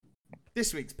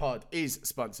This week's pod is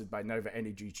sponsored by Nova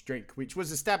Energy Drink, which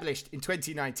was established in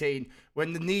 2019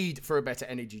 when the need for a better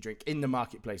energy drink in the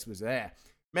marketplace was there.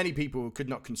 Many people who could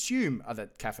not consume other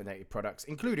caffeinated products,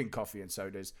 including coffee and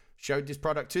sodas, showed this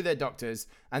product to their doctors,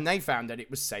 and they found that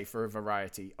it was safe for a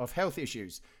variety of health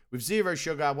issues. With 0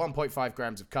 sugar, 1.5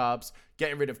 grams of carbs,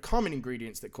 getting rid of common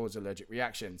ingredients that cause allergic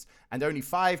reactions, and only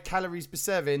 5 calories per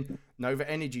serving,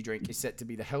 Nova Energy Drink is set to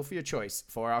be the healthier choice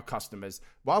for our customers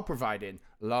while providing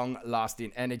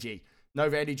long-lasting energy.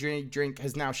 Nova Energy Drink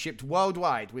has now shipped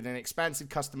worldwide with an expansive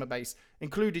customer base,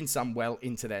 including some well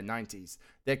into their 90s.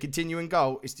 Their continuing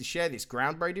goal is to share this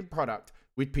groundbreaking product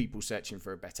with people searching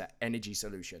for a better energy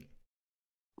solution.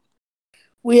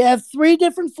 We have 3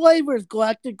 different flavors: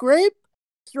 Galactic Grape,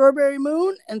 Strawberry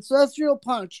Moon, and Celestial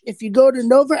Punch. If you go to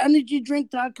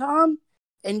novaenergydrink.com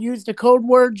and use the code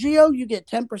word GEO, you get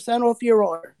 10% off your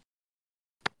order.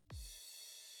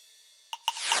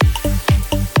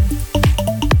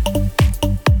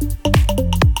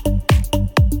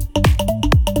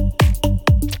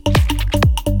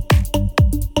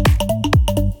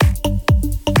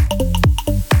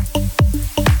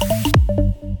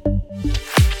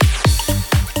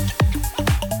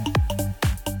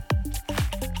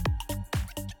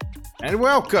 And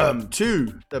welcome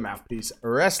to the Mouthpiece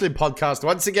Wrestling Podcast.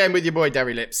 Once again with your boy,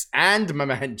 Derry Lips, and my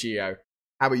man, Gio.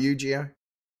 How are you, Gio?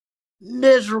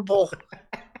 Miserable.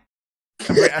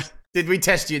 Did we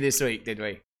test you this week, did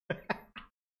we?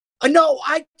 No,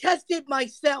 I tested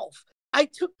myself. I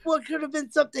took what could have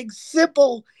been something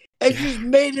simple and just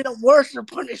made it a worse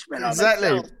punishment on Exactly.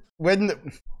 myself. When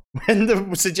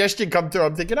the suggestion come through,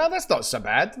 I'm thinking, oh, that's not so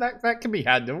bad. That can be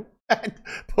handled. And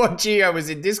poor Gio was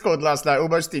in Discord last night,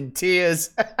 almost in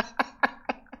tears.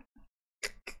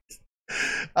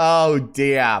 Oh,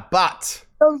 dear. But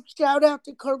So shout out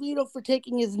to Carlito for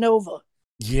taking his Nova.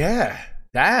 yeah,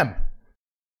 damn.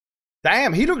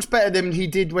 He looks better than he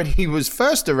did when he was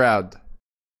first around.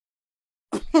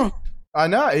 I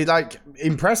know,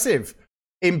 impressive.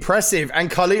 And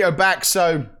Carlito back,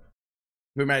 so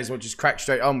we may as well just crack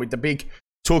straight on with the big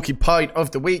talking point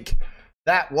of the week.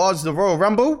 That was the Royal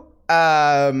Rumble,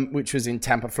 which was in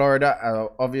Tampa, Florida,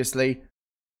 obviously.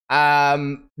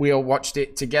 We all watched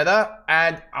it together,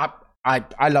 and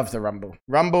I love the Rumble.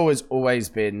 Rumble has always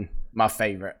been my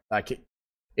favorite. Like,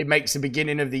 it makes the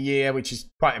beginning of the year, which is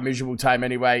quite a miserable time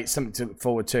anyway. It's something to look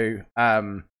forward to.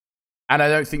 And I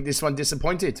don't think this one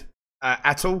disappointed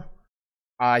at all.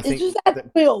 I think it's just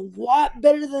actually a lot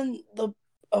better than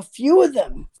a few of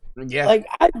them. Yeah. Like,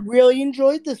 I really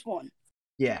enjoyed this one.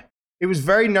 Yeah. It was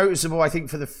very noticeable, I think,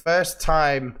 for the first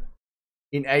time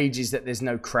in ages that there's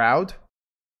no crowd.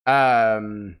 I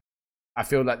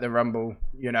feel like the Rumble,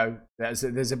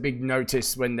 there's a big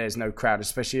notice when there's no crowd,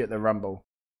 especially at the Rumble.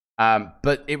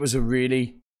 But it was a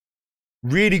really,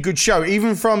 really good show,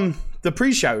 even from the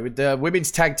pre-show with the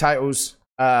women's tag titles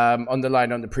on the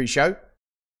line on the pre-show.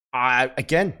 I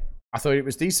thought it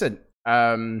was decent.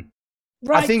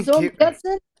 Right, I think so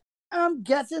I'm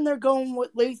guessing they're going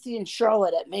with Lacey and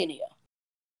Charlotte at Mania.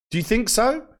 Do you think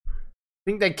so?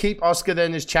 Think they keep Asuka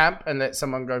then as champ and let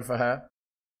someone go for her?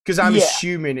 Because I'm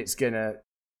assuming it's gonna,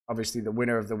 obviously the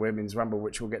winner of the Women's Rumble,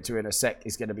 which we'll get to in a sec,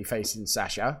 is gonna be facing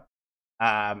Sasha.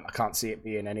 I can't see it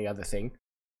being any other thing.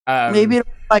 Maybe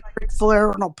it'll be like Ric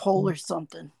Flair on a pole or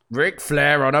something. Ric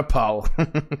Flair on a pole.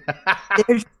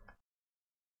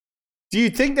 Do you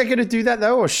think they're gonna do that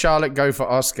though, or Charlotte go for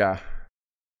Asuka?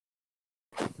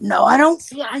 No, I don't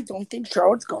think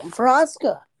Charlotte's going for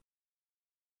Asuka.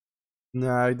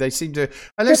 No, they seem to,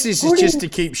 unless this is just to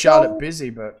keep Charlotte busy,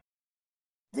 but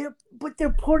they're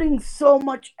putting so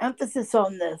much emphasis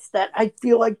on this that I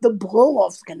feel like the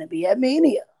blow-off's going to be at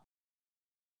Mania.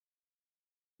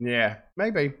 Yeah,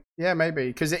 maybe.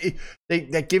 Because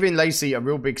they're giving Lacey a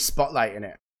real big spotlight in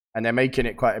it, and they're making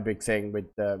it quite a big thing with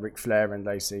Ric Flair and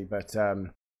Lacey. But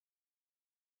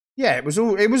yeah, it was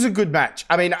a good match.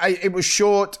 I mean, it was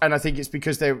short, and I think it's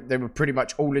because they were pretty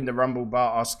much all in the Rumble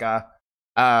bar Asuka.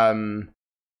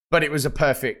 But it was a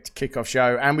perfect kickoff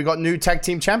show, and we got new tag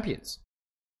team champions,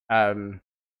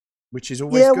 which is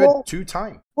always good. Well,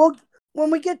 2-time. Well,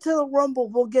 when we get to the Rumble,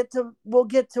 we'll get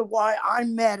to why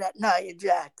I'm mad at Nia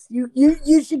Jax.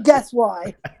 You should guess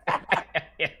why.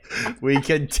 We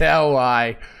can tell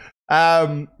why.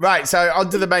 Right, so on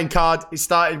to the main card. It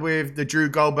started with the Drew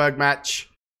Goldberg match.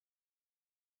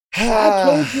 I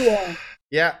told you all.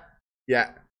 Yeah.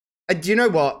 And do you know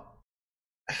what?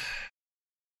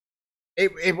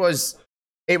 It was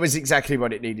exactly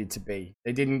what it needed to be.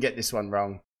 They didn't get this one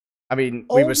wrong. I mean,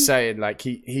 we were saying, like,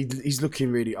 he's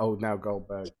looking really old now,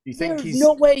 Goldberg. Do you think There's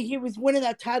no way he was winning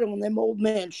that title in them old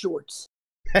man shorts.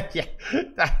 Yeah.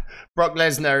 Brock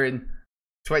Lesnar in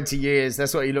 20 years.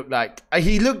 That's what he looked like.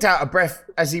 He looked out of breath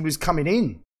as he was coming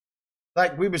in.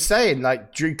 Like we were saying,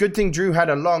 like good thing Drew had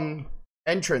a long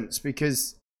entrance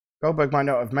because Goldberg might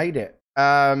not have made it.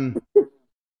 But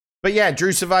yeah,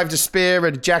 Drew survived a spear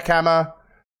and a jackhammer.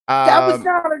 That was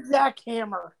not a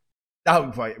jackhammer.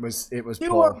 Oh, right, it was You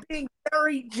Paul. are being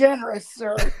very generous,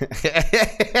 sir.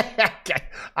 Okay.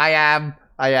 I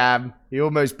am. He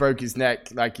almost broke his neck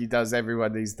like he does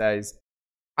everyone these days.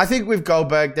 I think with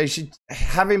Goldberg, they should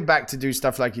have him back to do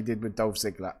stuff like he did with Dolph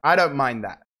Ziggler. I don't mind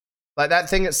that. Like that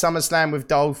thing at SummerSlam with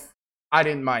Dolph, I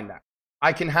didn't mind that.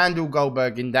 I can handle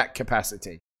Goldberg in that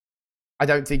capacity. I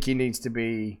don't think he needs to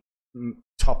be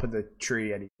top of the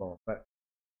tree anymore, but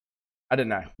I don't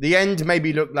know. The end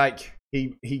maybe looked like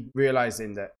he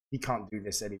realizing that he can't do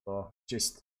this anymore.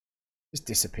 Just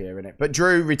disappear in it. But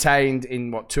Drew retained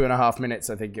in 2.5 minutes,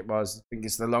 I think it was. I think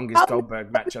it's the longest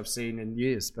Goldberg match I've seen in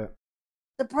years. But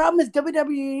the problem is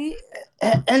WWE,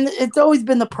 and it's always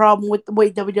been the problem with the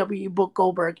way WWE book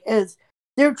Goldberg, is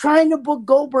they're trying to book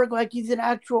Goldberg like he's an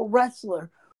actual wrestler.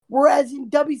 Whereas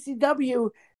in WCW,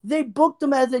 they booked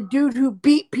him as a dude who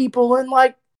beat people in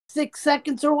like 6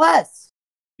 seconds or less.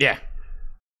 yeah.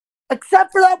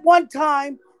 Except for that one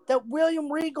time that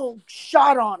William Regal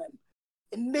shot on him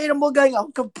and made him look like a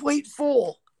complete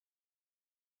fool.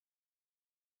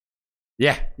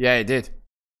 Yeah, it did.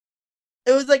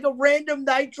 It was like a random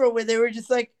Nitro where they were just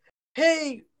like,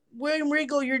 hey, William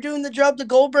Regal, you're doing the job to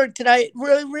Goldberg tonight.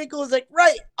 William Regal was like,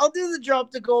 right, I'll do the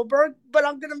job to Goldberg, but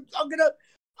I'm gonna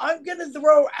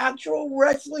throw actual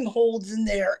wrestling holds in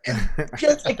there and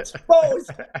just expose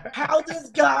how this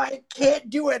guy can't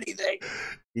do anything.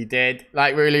 He did,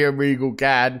 like William Regal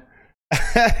can.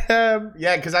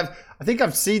 Yeah, because I think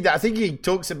I've seen that. I think he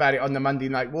talks about it on the Monday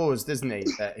Night Wars, doesn't he?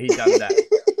 That he done that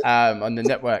on the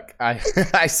network.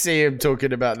 I see him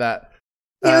talking about that.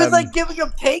 He was like giving him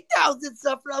takedowns and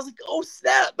stuff, and I was like, oh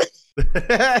snap.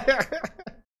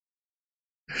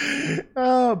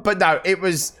 Oh, but no,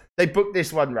 they booked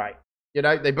this one right. You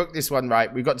know, they booked this one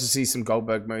right. We got to see some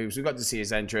Goldberg moves. We got to see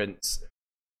his entrance.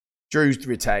 Drew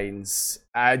retains.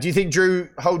 Do you think Drew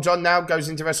holds on now, goes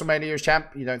into WrestleMania as champ?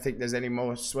 You don't think there's any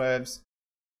more swerves?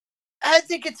 I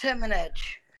think it's him and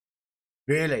Edge.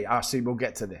 Really? I see. We'll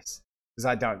get to this because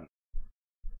I don't.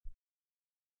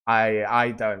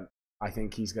 I don't. I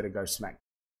think he's going to go smack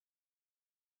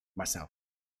myself.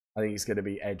 I think he's going to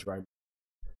be Edge Roman.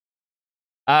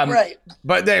 Right.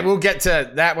 But then we'll get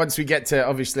to that once we get to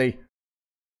obviously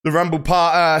the Rumble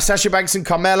part. Sasha Banks and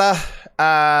Carmella.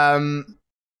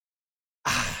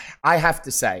 I have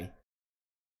to say,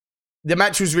 the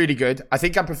match was really good. I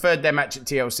think I preferred their match at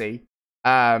TLC.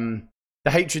 The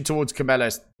hatred towards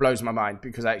Carmella blows my mind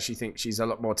because I actually think she's a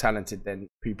lot more talented than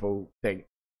people think.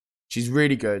 She's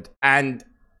really good. And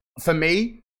for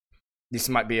me, this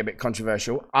might be a bit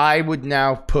controversial. I would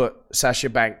now put Sasha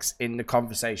Banks in the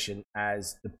conversation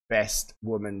as the best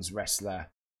women's wrestler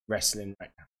wrestling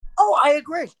right now. Oh, I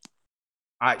agree.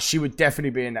 She would definitely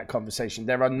be in that conversation.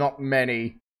 There are not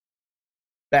many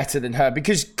better than her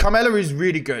because Carmella is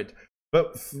really good.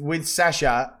 But with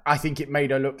Sasha, I think it made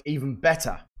her look even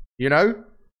better. You know?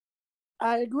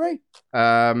 I agree.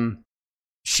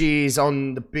 She's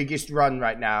on the biggest run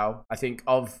right now, I think,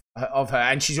 of her.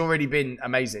 And she's already been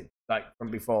amazing, like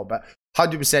from before. But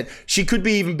 100%. She could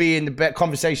even be in the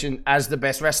conversation as the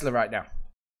best wrestler right now.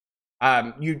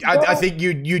 I think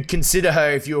you'd consider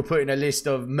her if you were putting a list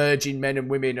of merging men and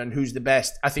women on who's the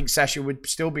best. I think Sasha would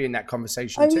still be in that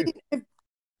conversation too.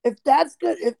 If that's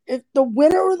good, if the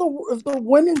winner of the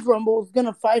women's Rumble is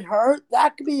gonna fight her,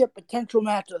 that could be a potential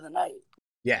match of the night.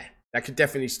 Yeah, that could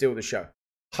definitely steal the show,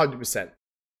 100%.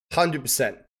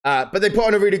 But they put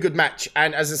on a really good match,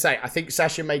 and as I say, I think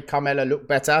Sasha made Carmella look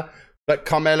better, but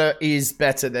Carmella is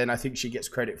better than I think she gets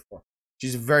credit for.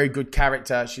 She's a very good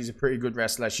character. She's a pretty good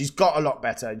wrestler. She's got a lot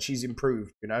better, and she's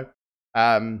improved, you know?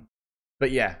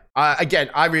 But yeah, again,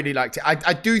 I really liked it.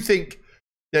 I do think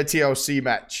the TLC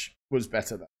match was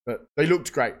better, though, but they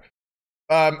looked great.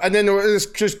 And then let's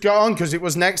just go on, because it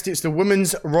was next. It's the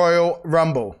Women's Royal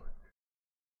Rumble.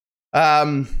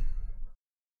 I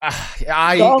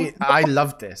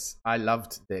loved this. I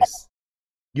loved this.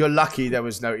 You're lucky there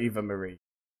was no Eva Marie.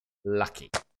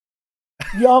 Lucky.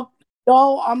 Yo,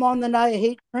 I'm on the Nia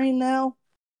hate train now.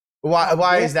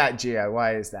 Why is that, Gio?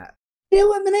 Why is that? They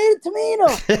eliminated Tamina.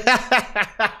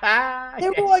 They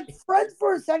were like friends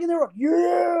for a second. They were like,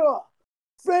 yeah,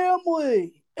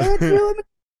 family.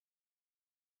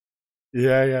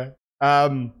 Yeah.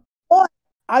 But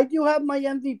I do have my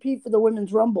MVP for the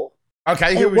Women's Rumble.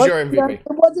 Okay, who was your MVP? It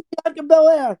wasn't Bianca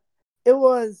Belair. It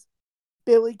was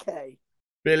Billie Kay.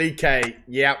 Billie Kay.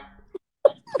 Yep.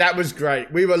 That was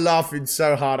great. We were laughing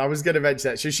so hard. I was going to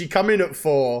mention that. So she come in at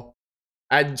 4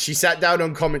 and she sat down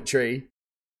on commentary,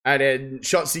 and then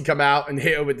Shotzi come out and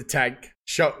hit her with the tank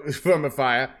shot from a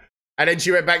fire. And then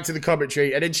she went back to the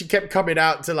commentary, and then she kept coming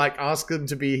out to like ask them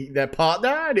to be their partner.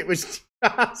 And it was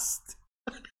just,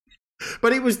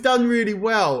 but it was done really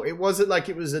well. It wasn't like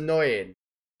it was annoying.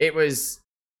 It was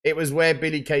where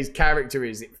Billie Kay's character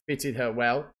is. It fitted her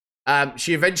well.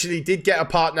 She eventually did get a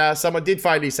partner. Someone did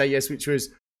finally say yes, which was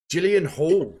Jillian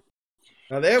Hall.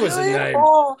 Now there was a name.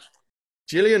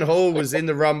 Jillian Hall was in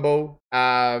the Rumble.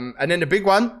 And then the big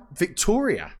one,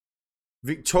 Victoria.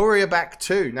 Victoria back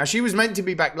too. Now she was meant to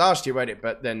be back last year, wasn't it?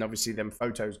 But then obviously them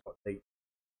photos got leaked.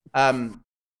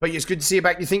 But it's good to see her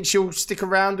back. You think she'll stick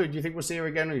around, or do you think we'll see her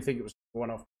again, or do you think it was one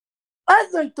off? I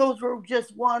think those were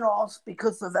just one-offs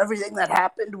because of everything that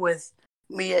happened with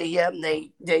Mia Yim.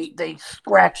 They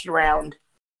scratched around.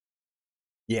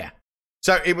 Yeah.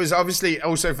 So it was obviously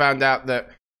also found out that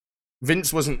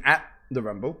Vince wasn't at the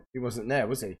Rumble. He wasn't there,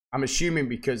 was he? I'm assuming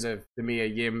because of the Mia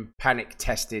Yim panic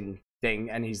testing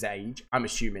thing and his age. I'm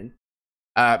assuming.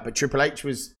 But Triple H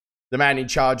was the man in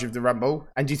charge of the Rumble.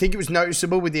 And do you think it was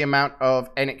noticeable with the amount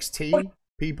of NXT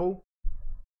people?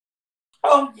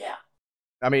 Oh, yeah.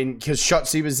 I mean, because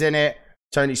Shotzi was in it.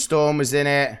 Tony Storm was in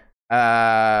it.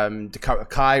 Dakota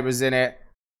Kai was in it.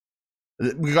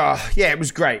 It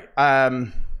was great.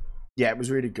 Yeah, it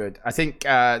was really good. I think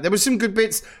there was some good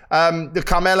bits. The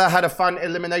Carmella had a fun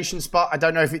elimination spot. I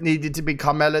don't know if it needed to be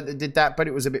Carmella that did that, but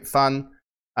it was a bit fun.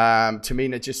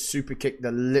 Tamina just super kicked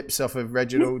the lips off of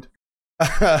Reginald. You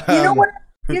know what?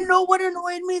 You know what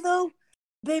annoyed me though?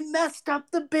 They messed up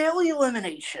the Bailey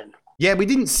elimination. Yeah, we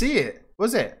didn't see it,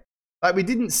 was it? Like, we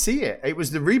didn't see it. It was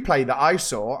the replay that I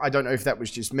saw. I don't know if that was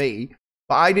just me,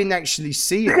 but I didn't actually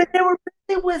see it. Because they were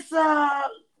busy with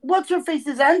what's her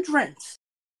face's entrance.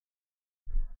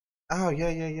 Oh yeah.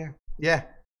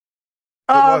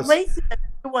 Lacey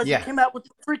came out with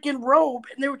the freaking robe,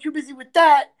 and they were too busy with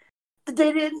that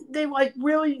they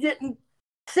really didn't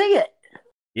see it.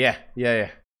 Yeah,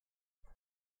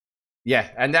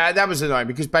 and that was annoying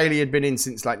because Bailey had been in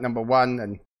since like number 1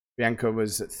 and Bianca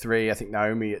was at 3. I think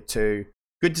Naomi at 2.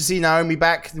 Good to see Naomi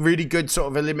back. Really good sort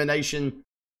of elimination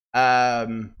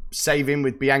saving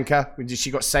with Bianca.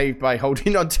 She got saved by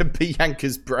holding on to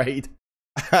Bianca's braid.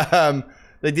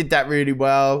 They did that really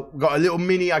well. We got a little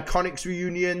mini Iconics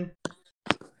reunion.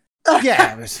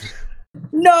 Yeah, it was...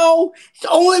 No,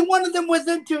 only one of them was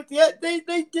into it. Yeah, they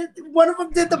did. One of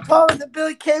them did the pose, and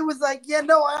Billie Kay was like, "Yeah,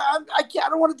 no, I can't. I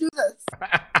don't want to do this."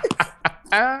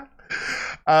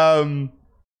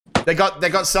 They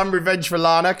got some revenge for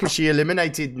Lana because she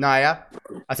eliminated Nia.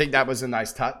 I think that was a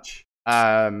nice touch.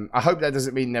 I hope that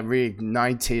doesn't mean they're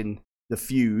reigniting the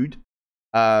feud.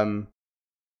 But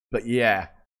yeah,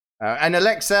 and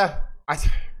Alexa.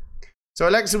 So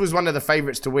Alexa was one of the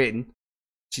favorites to win.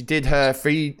 She did her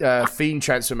Fiend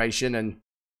transformation, and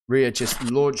Rhea just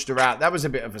launched her out. That was a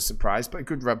bit of a surprise, but a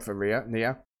good rub for Rhea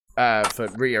even.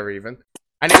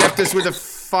 And it left us with a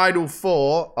final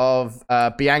 4 of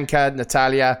Bianca,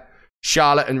 Natalya,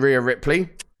 Charlotte, and Rhea Ripley.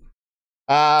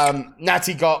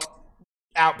 Natty got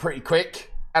out pretty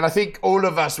quick, and I think all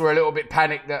of us were a little bit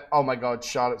panicked that, oh my God,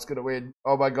 Charlotte's going to win.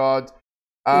 Oh my God.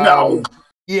 No.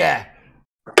 Yeah.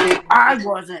 I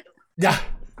wasn't. Yeah,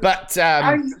 but...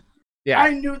 yeah,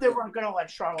 I knew they weren't going to let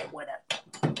Charlotte win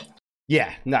it.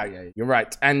 Yeah, you're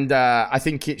right. And I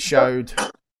think it showed...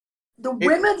 The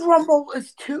women's Rumble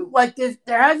is too... Like, there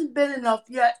hasn't been enough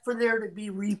yet for there to be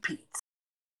repeats.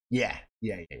 Yeah.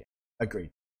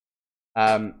 Agreed.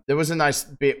 There was a nice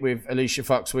bit with Alicia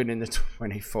Fox winning the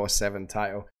 24/7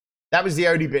 title. That was the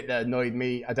only bit that annoyed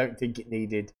me. I don't think it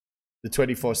needed the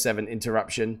 24/7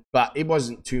 interruption, but it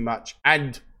wasn't too much.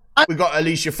 And... we got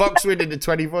Alicia Fox winning the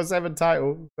 24/7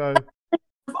 title. So.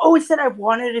 I've always said I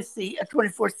wanted to see a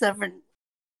 24/7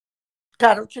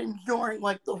 title change during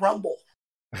like the Rumble.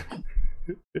 And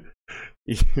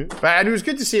it was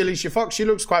good to see Alicia Fox. She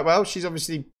looks quite well. She's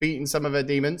obviously beaten some of her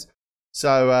demons.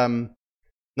 So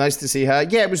nice to see her.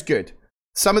 Yeah, it was good.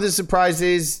 Some of the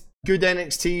surprises, good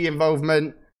NXT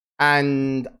involvement,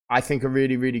 and I think a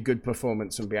really, really good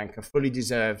performance from Bianca. Fully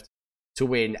deserved to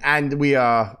win. And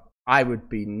I would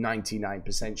be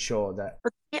 99% sure that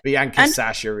Bianca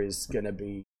Sasha is going to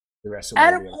be the WrestleMania.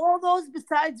 Out of all those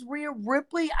besides Rhea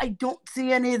Ripley, I don't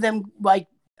see any of them, I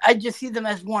just see them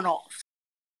as one-offs.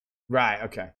 Right,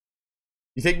 okay.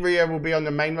 You think Rhea will be on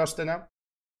the main roster now?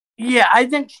 Yeah, I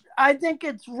think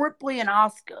it's Ripley and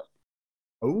Asuka.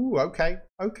 Oh, okay.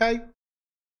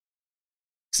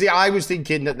 See, I was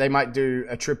thinking that they might do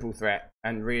a triple threat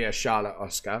and Rhea, Charlotte,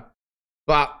 Asuka.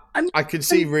 But I could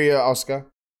see Rhea, Asuka.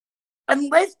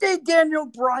 unless they Daniel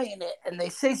Bryan it and they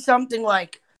say something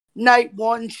like night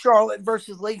one, Charlotte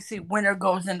versus Lacey, winner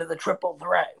goes into the triple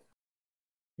threat.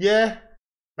 Yeah,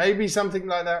 maybe something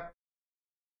like that.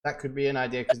 That could be an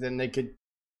idea because then they could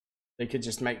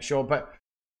just make sure. But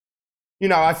you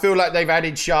know, I feel like they've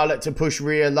added Charlotte to push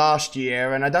Rhea last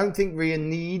year, and I don't think Rhea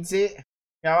needs it.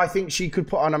 You know, I think she could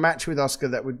put on a match with Asuka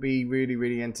that would be really,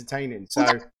 really entertaining. So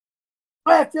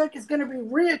I feel like it's going to be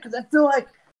Rhea because I feel like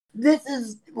this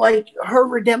is like her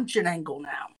redemption angle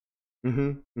now.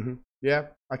 Yeah,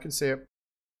 I can see it.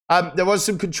 There was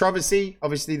some controversy.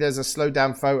 Obviously, there's a slow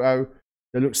down photo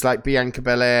that looks like Bianca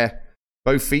Belair.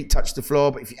 Both feet touch the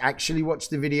floor, but if you actually watch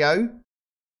the video,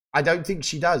 I don't think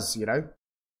she does, you know?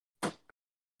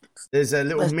 There's a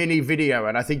little mini video,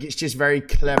 and I think it's just very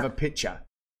clever picture.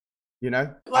 You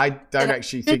know? I don't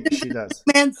actually think she does.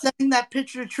 Man sending that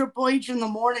picture to Triple H in the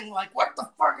morning like, what the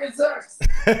fuck is this?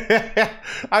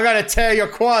 I'm going to tear your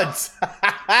quads.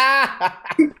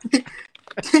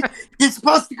 You're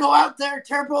supposed to go out there,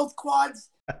 tear both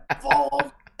quads,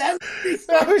 fall. I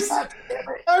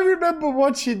remember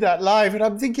watching that live, and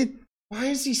I'm thinking, why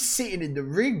is he sitting in the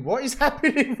ring? What is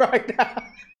happening right now?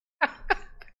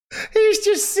 He's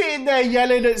just sitting there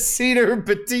yelling at Cena and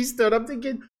Batista, and I'm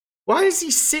thinking, why is he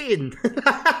sitting?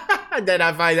 And then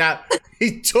I find out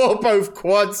he tore both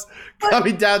quads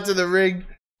coming down to the ring.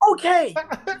 Okay,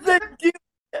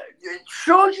 it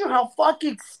shows you how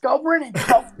fucking stubborn and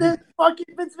tough this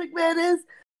fucking Vince McMahon is.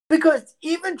 Because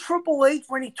even Triple H,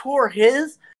 when he tore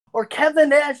his, or Kevin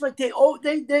Nash, like they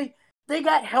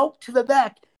got help to the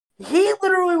back. He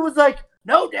literally was like,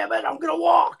 "No, damn it, I'm gonna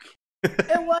walk,"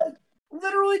 and like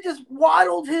literally just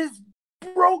waddled his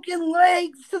broken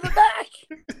legs to the back.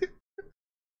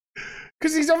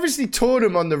 Because he's obviously torn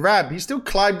him on the ramp. He still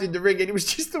climbed in the ring, and it was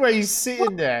just the way he's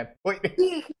sitting there.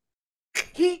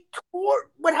 He tore.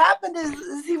 What happened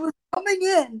is he was coming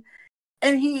in.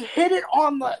 And he hit it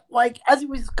on the, like, as he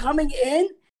was coming in,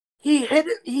 he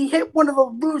hit one of the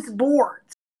loose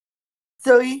boards.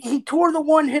 So he tore the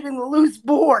one hitting the loose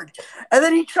board. And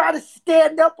then he tried to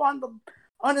stand up on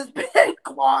his bed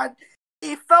quad.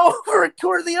 He fell over and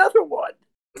tore the other one.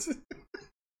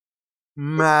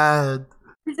 Mad.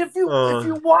 If you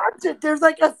watch it, there's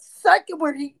like a second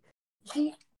where he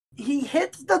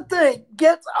hits the thing,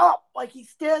 gets up, like he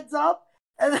stands up,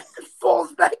 and then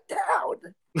falls back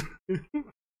down.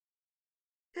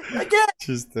 Again,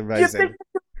 just amazing.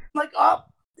 Like, oh,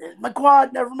 there's my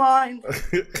quad. Never mind.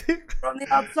 From the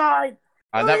outside.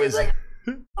 That was. Like,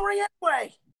 anyway.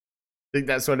 I think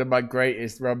that's one of my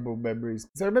greatest Rumble memories.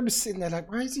 So I remember sitting there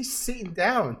like, why is he sitting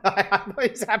down?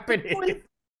 What is happening?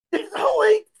 There's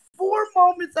only 4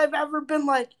 moments I've ever been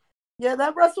like, yeah,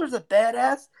 that wrestler's a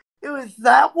badass. It was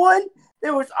that one.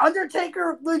 There was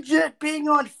Undertaker legit being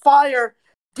on fire,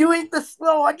 doing the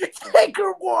slow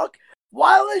Undertaker walk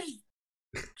while his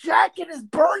jacket is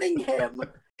burning him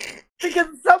because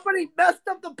somebody messed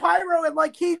up the pyro and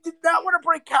like he did not want to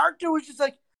break character. Was just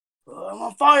like, oh, I'm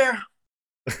on fire.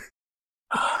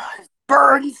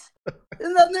 Burns.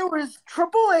 And then there was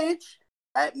Triple H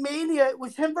at Mania. It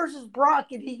was him versus Brock,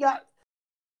 and he got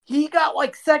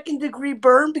like 2nd degree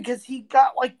burn because he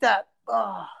got like that.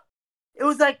 It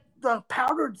was like the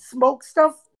powdered smoke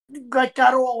stuff like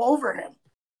got all over him.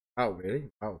 Oh really?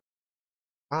 Oh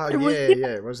yeah.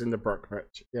 It was in the Brock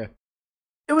match. Yeah.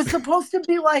 It was supposed to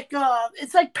be like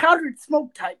it's like powdered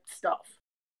smoke type stuff,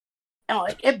 and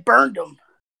like it burned him.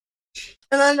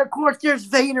 And then of course there's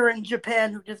Vader in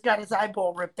Japan who just got his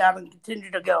eyeball ripped out and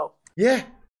continued to go. Yeah.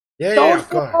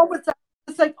 Those moments,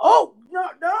 it's like, oh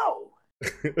no.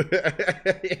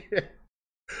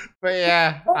 But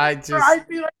yeah, I'd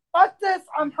be like, fuck this,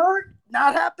 I'm hurt,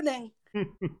 not happening.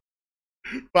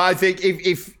 But I think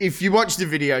if you watch the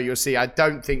video, you'll see I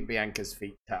don't think Bianca's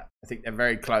feet touch. I think they're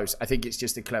very close. I think it's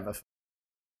just a clever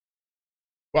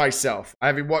myself. I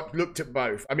haven't looked at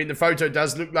both. I mean, the photo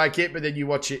does look like it, but then you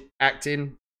watch it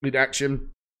in action.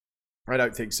 I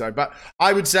don't think so. But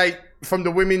I would say from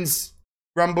the women's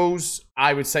Rumbles,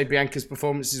 I would say Bianca's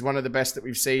performance is one of the best that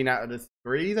we've seen out of the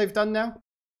 3 they've done now.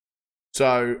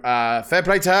 So fair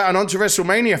play to her. And on to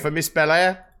WrestleMania for Miss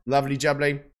Belair. Lovely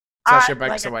jubbly. Sasha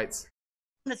Banks awaits.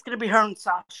 It's going to be her and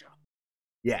Sasha.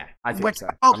 Yeah, I think so.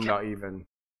 Okay. I'm not even...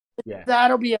 Yeah.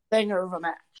 That'll be a banger of a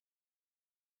match.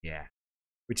 Yeah.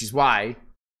 Which is why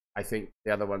I think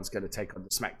the other one's going to take on the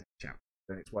SmackDown champ.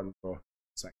 Then it's one for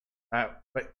SmackDown.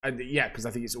 Yeah, because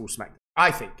I think it's all SmackDown.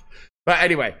 I think. But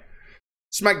anyway,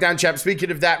 SmackDown champ. Speaking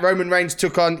of that, Roman Reigns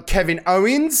took on Kevin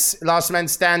Owens. Last man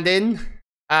standing.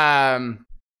 Yeah.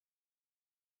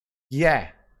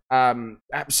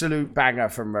 Absolute banger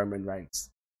from Roman Reigns.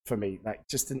 For me, like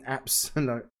just an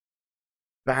absolute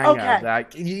banger. Okay.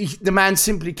 Like the man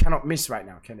simply cannot miss right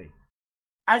now, can he?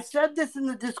 I said this in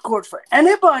the Discord for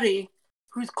anybody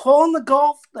who's calling the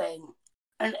golf thing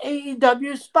an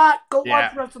AEW spot. Go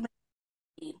watch WrestleMania.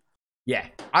 Yeah,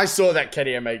 I saw that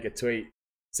Kenny Omega tweet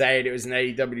saying it was an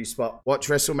AEW spot. Watch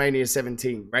WrestleMania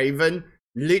 17. Raven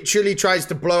literally tries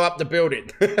to blow up the building.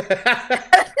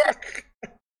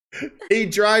 He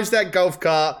drives that golf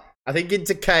cart, I think,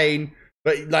 into Kane,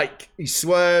 but like he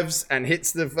swerves and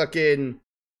hits the fucking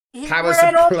power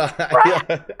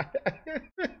supply.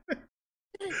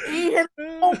 He hit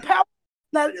the whole power.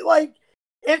 That, like,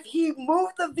 if he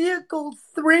moved the vehicle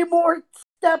 3 more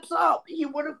steps up, he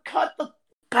would have cut the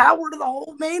power to the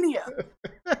whole Mania.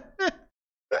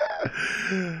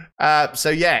 So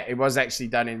yeah, it was actually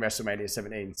done in WrestleMania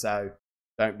 17. So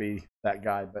don't be that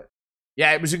guy. But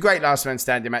yeah, it was a great last man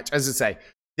standing match. As I say,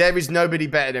 there is nobody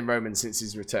better than Roman since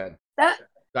his return. That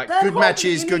good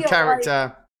matches, good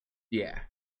character. Yeah.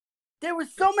 There were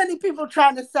so many people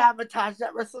trying to sabotage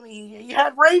that WrestleMania. You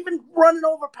had Raven running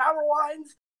over power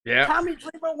lines. Yeah. Tommy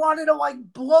Dreamer wanted to like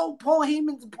blow Paul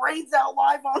Heyman's brains out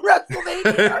live on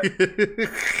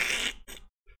WrestleMania.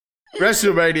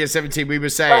 WrestleMania 17, we were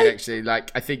saying actually,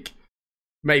 like, I think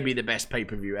maybe the best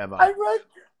pay-per-view ever. I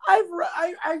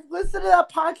listened to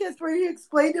that podcast where he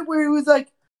explained it, where he was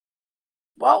like,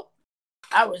 well,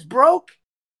 I was broke.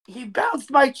 He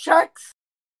bounced my checks.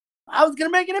 I was going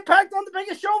to make an impact on the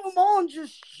biggest show of them all and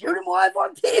just shoot him live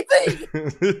on TV.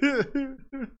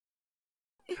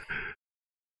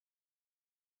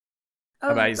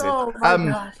 Amazing. Oh my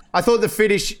God. I thought the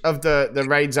finish of the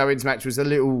Reigns Owens match was a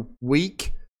little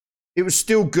weak. It was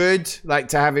still good, like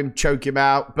to have him choke him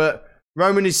out, but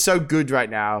Roman is so good right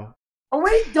now. Are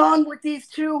we done with these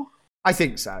two? I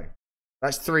think so.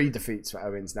 That's 3 defeats for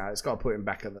Owens now. It's got to put him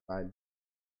back on the line.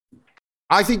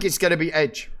 I think it's going to be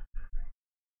Edge.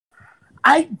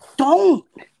 I don't.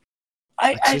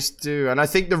 I just do. And I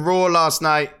think the Raw last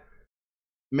night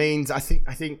means, I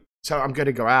think, so I'm going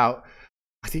to go out.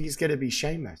 I think it's going to be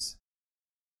Sheamus.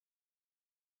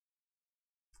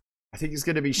 I think it's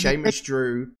going to be Sheamus,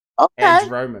 Drew, Edge,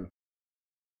 Roman.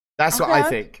 That's what I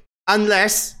think.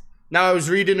 Unless, now I was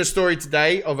reading a story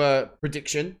today of a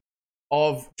prediction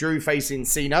of Drew facing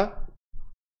Cena.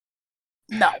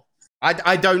 No.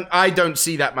 I don't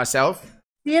see that myself.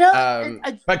 You know,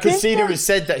 but because Cena has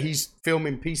said that he's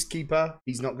filming Peacekeeper,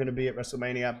 he's not going to be at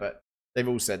WrestleMania, but they've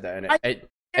all said that, innit?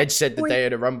 Edge said the day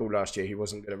of the Rumble last year he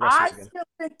wasn't going to wrestle again. I still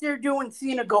think they're doing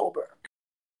Cena Goldberg.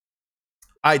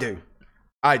 I do.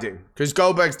 Because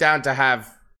Goldberg's down to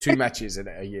have 2 matches in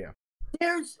a year.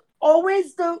 There's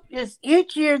always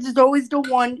each year there's always the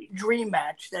one dream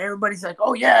match that everybody's like,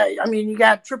 oh yeah, I mean, you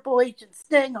got Triple H and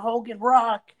Sting, Hogan,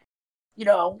 Rock. You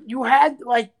know, you had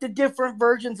like the different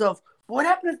versions of what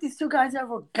happened if these 2 guys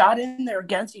ever got in there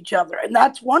against each other, and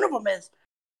that's one of them is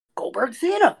Goldberg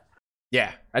Cena.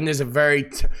 Yeah, and there's a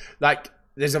very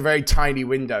tiny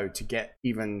window to get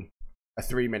even a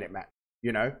 3-minute match,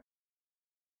 you know.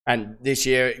 And this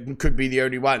year it could be the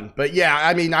only one. But yeah,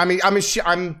 I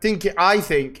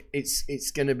think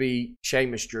it's gonna be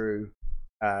Sheamus, Drew,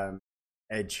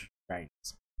 Edge,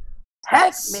 Reigns.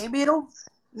 Heck, maybe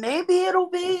it'll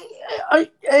be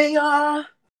a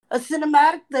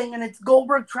cinematic thing, and it's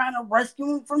Goldberg trying to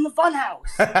rescue him from the funhouse.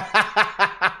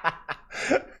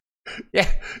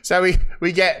 Yeah, so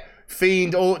we get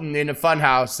Fiend Orton in a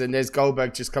funhouse, and there's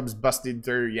Goldberg just comes busting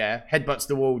through. Yeah, headbutts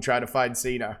the wall trying to find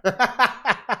Cena.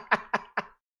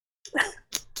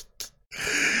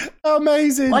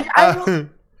 Amazing. Like I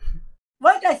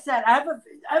said, I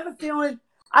have a feeling.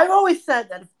 I've always said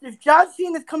that if John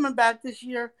Cena's coming back this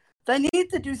year, they need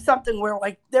to do something where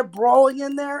like they're brawling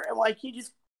in there, and like he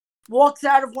just walks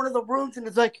out of one of the rooms and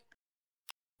is like,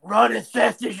 "Run as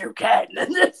fast as you can,"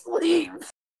 and just leaves.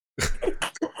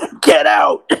 Get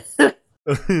out. But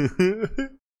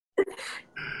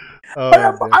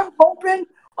I'm hoping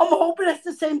it's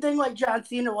the same thing like John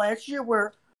Cena last year,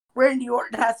 where Randy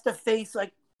Orton has to face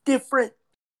like different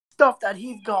stuff that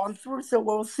he's gone through. So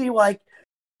we'll see like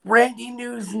Randy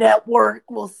News Network.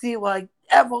 We'll see like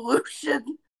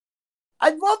Evolution. I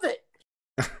love it.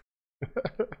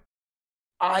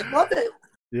 I love it.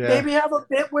 Yeah. Maybe have a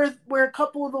bit where a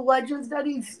couple of the legends that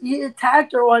he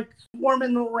attacked are like swarm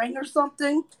in the ring or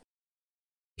something.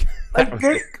 Like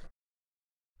this.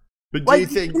 But do you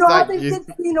think how they did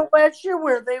Cena last year,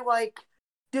 where they like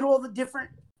did all the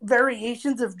different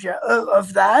variations of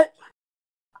that?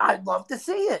 I'd love to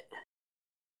see it.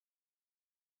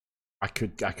 I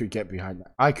could get behind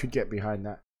that.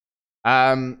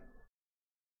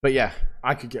 But yeah,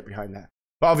 I could get behind that.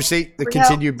 But obviously the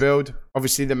continued build.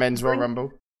 Obviously the men's Royal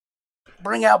Rumble.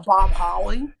 Bring out Bob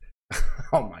Holly.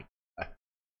 Oh my God.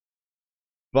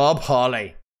 Bob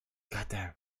Harley.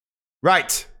 Goddamn.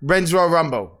 Right. Men's Royal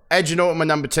Rumble. Edge and Orton were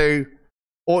number 2.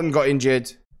 Orton got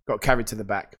injured, got carried to the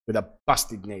back with a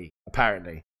busted knee,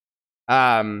 apparently.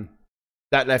 That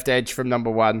left Edge from number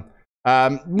 1.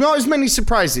 Not as many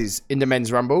surprises in the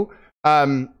Men's Rumble.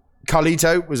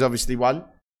 Carlito was obviously one.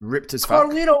 Ripped as fuck.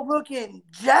 Carlito looking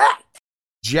jacked.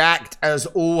 Jacked as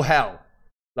all hell.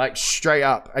 Like, straight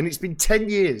up. And it's been 10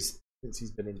 years since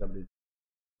he's been in WWE.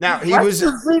 Now, he was...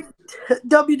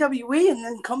 WWE and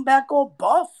then come back all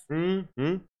buff.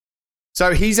 Mm-hmm.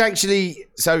 So,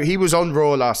 he was on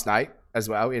Raw last night as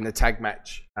well in a tag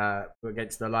match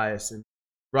against Elias and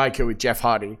Riker with Jeff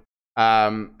Hardy.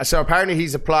 So, apparently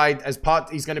he's applied as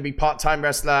he's going to be part-time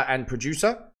wrestler and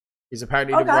producer. Is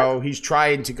apparently the role he's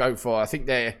trying to go for. I think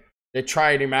they're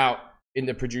trying him out in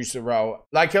the producer role.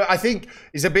 Like, I think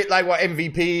it's a bit like what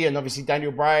MVP and obviously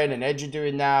Daniel Bryan and Edge are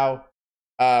doing now.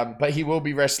 But he will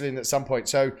be wrestling at some point.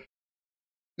 So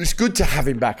it's good to have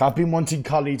him back. I've been wanting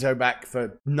Carlito back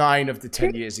for 9 of the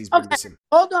 10 years he's been missing.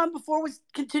 Hold on before we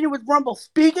continue with Rumble.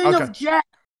 Speaking of Jack,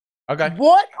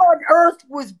 what on earth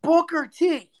was Booker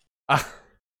T?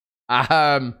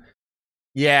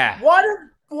 Yeah.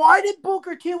 Why did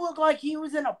Booker T look like he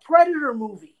was in a Predator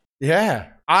movie? Yeah.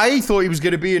 I thought he was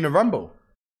going to be in the Rumble.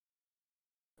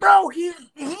 Bro, he's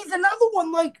another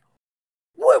one. Like,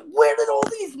 where did all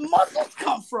these muscles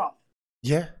come from?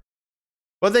 Yeah.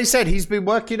 Well, they said he's been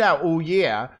working out all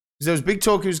year. There was big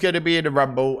talk he was going to be in the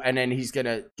Rumble, and then he's going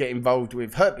to get involved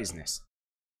with Hurt Business.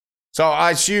 So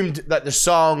I assumed that the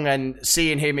song and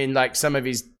seeing him in like some of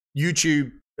his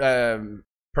YouTube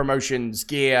promotions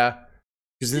gear,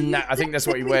 because I think that's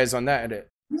what he wears on that, isn't it?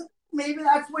 Maybe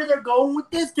that's where they're going with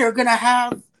this. They're gonna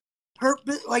have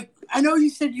like, I know you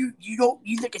said you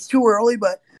think it's too early,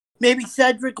 but maybe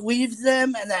Cedric leaves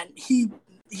them and then he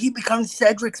becomes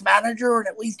Cedric's manager, or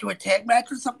at least do a tag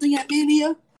match or something at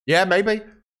Mania. Yeah, maybe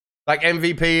like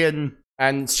MVP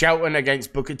and Shelton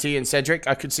against Booker T and Cedric.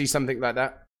 I could see something like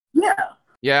that.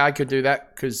 Yeah, I could do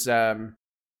that because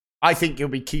I think it'll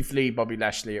be Keith Lee, Bobby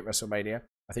Lashley at WrestleMania.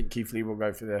 I think Keith Lee will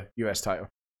go for the US title.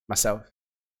 Myself.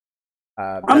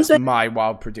 That's my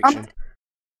wild prediction.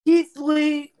 Keith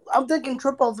Lee, I'm thinking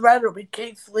triple threat will be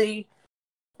Keith Lee,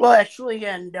 Lashley,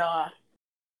 and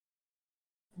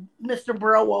Mr.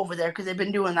 Bro over there, because they've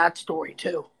been doing that story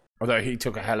too. Although he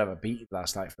took a hell of a beat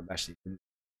last night from Lashley.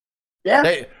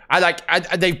 Yeah.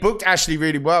 They booked Ashley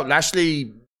really well.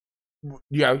 Lashley,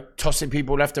 tossing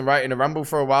people left and right in a Rumble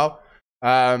for a while.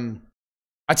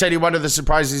 I tell you, one of the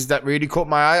surprises that really caught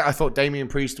my eye, I thought Damian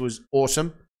Priest was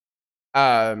awesome.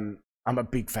 I'm a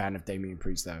big fan of Damian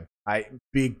Priest, though.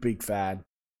 Big fan.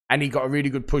 And he got a really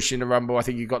good push in the Rumble. I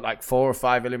think he got like 4 or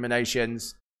 5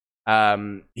 eliminations.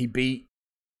 He beat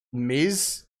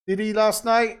Miz, did he, last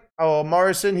night? Or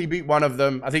Morrison? He beat one of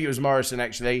them. I think it was Morrison,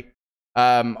 actually,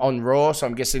 on Raw. So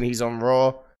I'm guessing he's on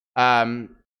Raw.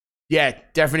 Yeah,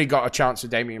 definitely got a chance for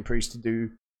Damian Priest to do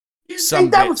some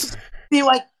bits. That would be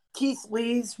like Keith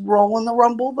Lee's role in the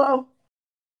Rumble, though?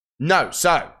 No.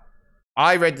 So,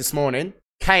 I read this morning,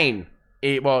 Kane,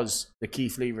 it was the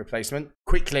Keith Lee replacement.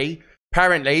 Quickly,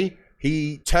 apparently,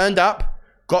 he turned up,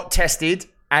 got tested,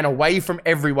 and away from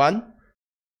everyone,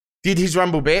 did his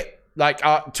Rumble bit,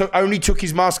 only took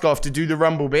his mask off to do the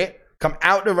Rumble bit, come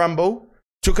out the Rumble,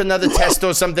 took another test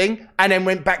or something, and then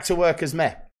went back to work as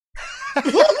mayor.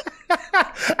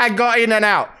 And got in and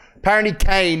out. Apparently,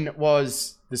 Kane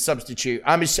was the substitute.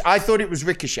 I thought it was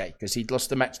Ricochet because he'd lost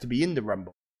the match to be in the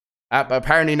Rumble. But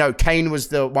apparently, no, Kane was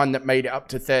the one that made it up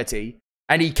to 30.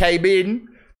 And he came in,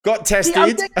 got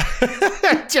tested,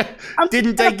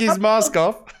 didn't take his mask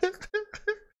off.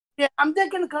 Yeah, I'm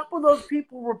thinking a couple of those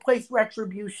people replaced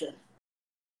Retribution.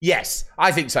 Yes,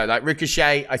 I think so. Like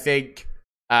Ricochet, I think.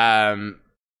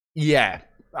 Yeah,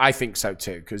 I think so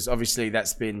too. Because obviously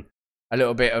that's been a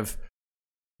little bit of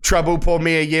trouble. Poor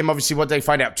Mia Yim. Obviously, what they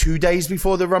find out 2 days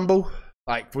before the Rumble?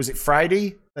 Like, was it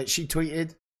Friday that she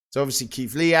tweeted? So obviously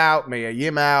Keith Lee out, Mia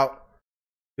Yim out.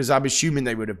 Because I'm assuming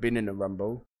they would have been in the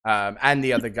Rumble. And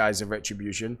the other guys of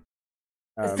Retribution.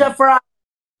 Except for Ali,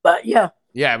 but yeah.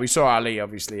 Yeah, we saw Ali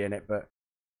obviously in it, but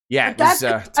yeah, it was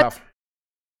tough.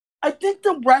 I think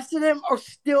the rest of them are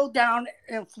still down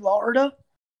in Florida,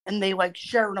 and they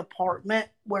share an apartment,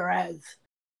 whereas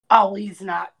Ali's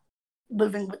not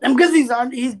living with them because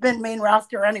he's been main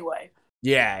roster anyway.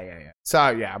 Yeah.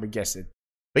 So yeah, I'm guessing.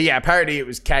 But yeah, apparently it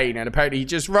was Kane, and apparently he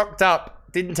just rocked up,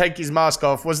 didn't take his mask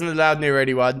off, wasn't allowed near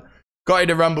anyone, got in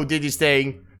the Rumble, did his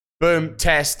thing, boom,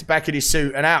 test, back in his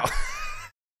suit, and out.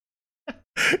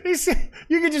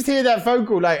 You can just hear that phone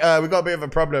call, we got a bit of a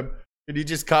problem. Can you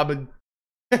just come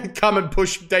and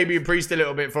push Damian Priest a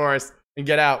little bit for us and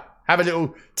get out? have a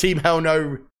little Team Hell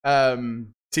No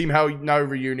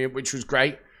reunion, which was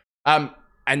great.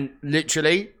 And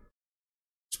literally,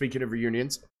 speaking of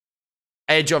reunions,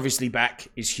 Edge obviously back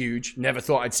is huge. Never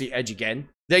thought I'd see Edge again.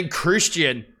 Then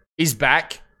Christian is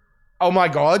back. Oh my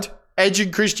God. Edge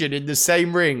and Christian in the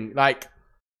same ring. Like,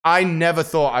 I never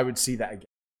thought I would see that again.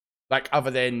 Like,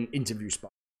 other than interview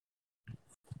spot.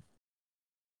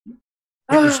 It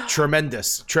was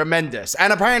tremendous. Tremendous.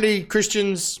 And apparently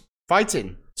Christian's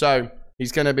fighting. So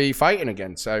he's going to be fighting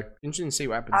again. So interesting to see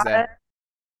what happens there.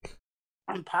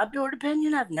 Unpopular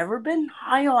opinion, I've never been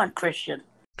high on Christian.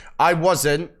 I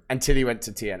wasn't until he went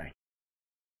to TNA.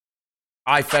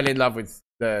 I fell in love with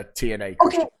the TNA.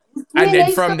 Okay. And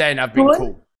then from then, I've been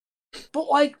cool. But,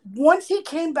 like, once he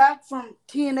came back from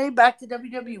TNA back to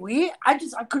WWE, I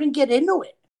couldn't get into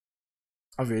it.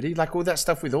 Oh, really? Like all that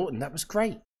stuff with Orton? That was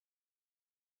great.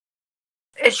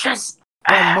 It's just...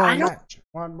 One more match.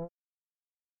 One more.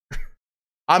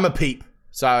 I'm a peep,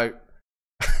 so...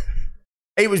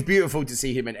 It was beautiful to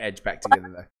see him and Edge back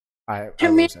together, though.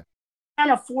 To me,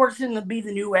 kind of forced him to be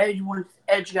the new Edge once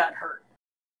Edge got hurt.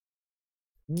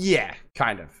 Yeah,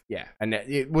 kind of. Yeah. And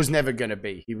it was never going to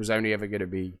be. He was only ever going to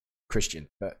be Christian.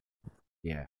 But,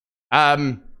 yeah.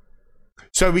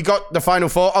 So we got the final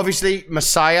four. Obviously,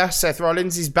 Messiah, Seth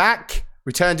Rollins, is back.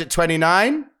 Returned at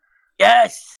 29.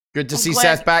 Yes. Good to see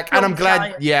Seth back. And I'm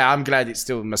glad. Yeah, I'm glad it's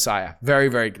still Messiah. Very,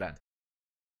 very glad.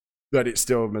 Glad it's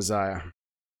still Messiah.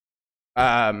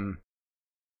 I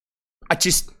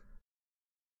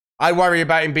worry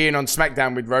about him being on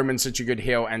SmackDown with Roman such a good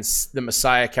heel and the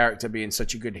Messiah character being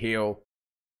such a good heel.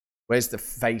 Where's the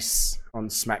face on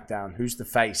SmackDown? Who's the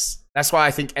face? That's why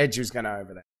I think Edge was going to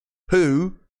over there.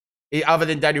 Who, other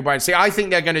than Daniel Bryan? See, I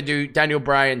think they're going to do Daniel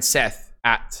Bryan, Seth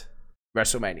at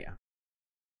WrestleMania.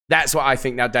 That's what I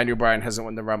think now. Daniel Bryan hasn't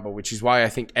won the Rumble, which is why I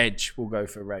think Edge will go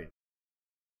for Reigns.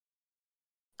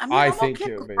 I think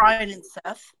it'll be Bryan and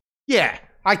Seth. Yeah,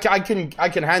 I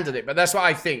can handle it, but that's what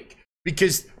I think.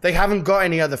 Because they haven't got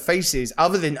any other faces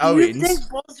other than Owens.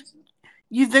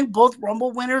 You think both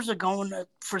Rumble winners are going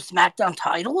for SmackDown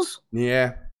titles?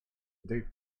 Yeah, I do.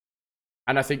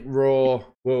 And I think Raw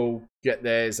will get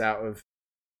theirs out of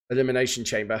Elimination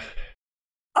Chamber.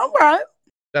 All right.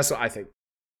 That's what I think.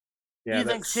 Yeah, you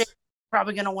think Sheamus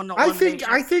probably going to win the Elimination?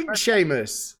 I think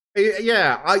Sheamus.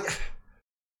 Yeah,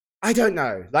 I don't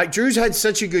know. Like, Drew's had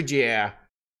such a good year.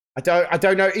 I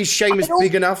don't know. Is Sheamus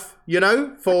big enough,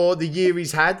 for the year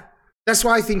he's had? That's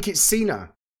why I think it's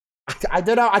Cena. I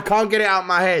don't know. I can't get it out of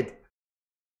my head.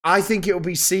 I think it'll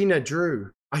be Cena,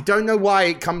 Drew. I don't know why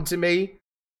it come to me.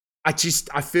 I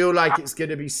feel like it's going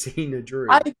to be Cena,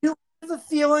 Drew. I do have a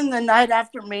feeling the night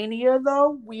after Mania,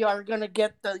 though, we are going to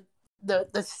get the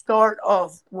start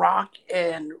of Rock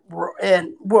and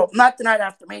well, not the night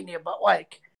after Mania, but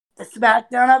like the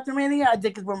SmackDown after Mania, I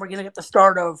think is when we're going to get the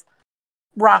start of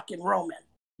Rock and Roman.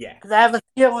 Yeah. Because I have a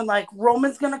feeling like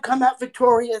Roman's going to come out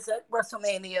victorious at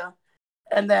WrestleMania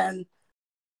and then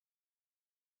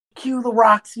cue the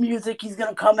Rock's music. He's going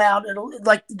to come out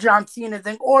like the John Cena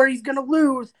thing, or he's going to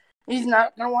lose. He's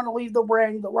not going to want to leave the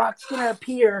ring. The Rock's going to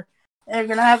appear and they're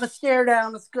going to have a stare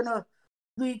down. It's going to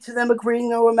lead to them agreeing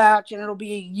to a match and it'll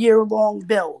be a year-long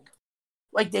build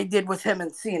like they did with him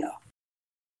and Cena.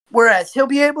 Whereas he'll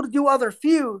be able to do other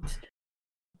feuds,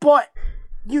 but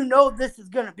this is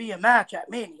going to be a match at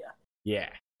Mania. Yeah.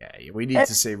 We need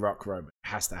to see Rock Roman. It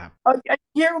has to happen. A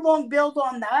year-long build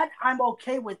on that, I'm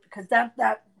okay with because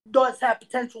that does have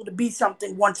potential to be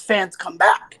something once fans come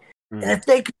back. Mm. And if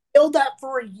they could build that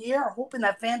for a year, hoping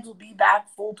that fans will be back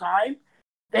full-time,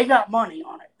 they got money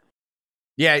on it.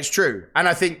 Yeah, it's true. And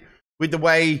I think with the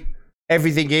way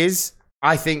everything is,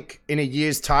 I think in a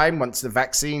year's time, once the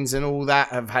vaccines and all that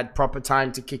have had proper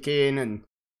time to kick in and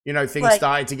things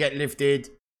started to get lifted.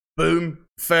 Boom.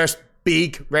 First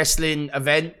big wrestling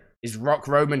event is Rock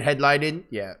Roman headlining.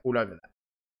 Yeah, all over that.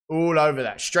 All over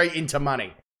that. Straight into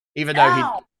money. Even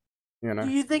though he, Do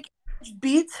you think he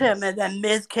beats him and then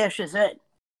Miz cashes in?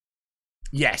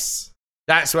 Yes.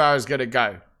 That's where I was going to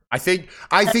go. I think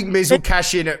Miz will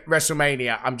cash in at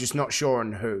WrestleMania. I'm just not sure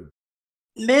on who.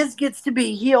 Miz gets to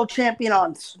be heel champion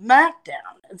on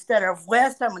SmackDown instead of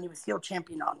last time when he was heel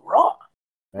champion on Raw.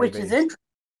 Maybe. Which is interesting.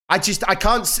 I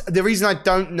can't. The reason I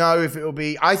don't know if it will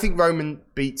be, I think Roman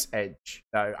beats Edge.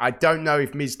 Though I don't know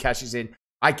if Miz cashes in.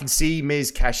 I can see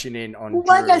Miz cashing in on. Well,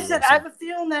 like I said, I have a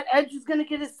feeling that Edge is going to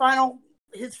get his final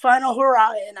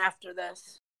hurrah in after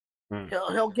this. Hmm.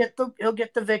 He'll get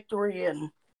the victory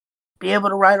and be able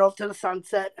to ride off to the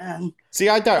sunset. And see,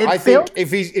 I don't. I think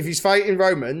if he's fighting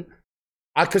Roman,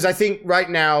 because I think right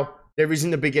now there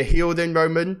isn't a bigger heel than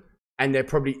Roman, and there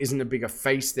probably isn't a bigger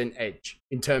face than Edge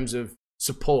in terms of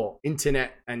support,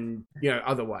 internet and,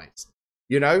 otherwise,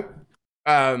 But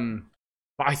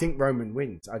I think Roman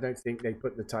wins. I don't think they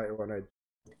put the title on Edge.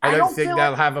 I don't think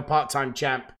they'll have a part-time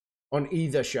champ on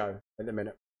either show at the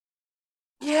minute.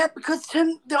 Yeah, because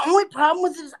Tim, the only problem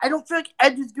with this is I don't feel like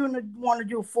Edge is going to want to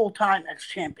do a full-time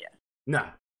ex-champion. No.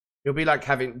 It'll be like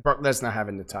having Brock Lesnar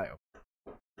having the title.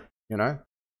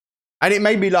 And it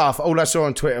made me laugh. All I saw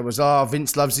on Twitter was,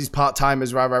 Vince loves his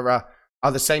part-timers, rah, rah, rah.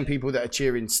 Are the same people that are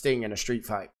cheering Sting in a street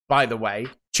fight. By the way,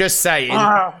 just saying.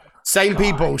 Same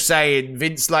people saying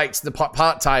Vince likes the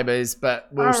part-timers, but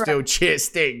will still cheer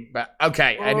Sting. But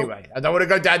okay, anyway. I don't want to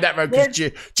go down that road because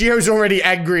Gio's already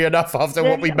angry enough after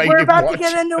what we made him watch. We're about to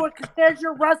get into it because there's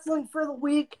your wrestling for the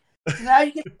week. Now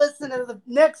you can listen to the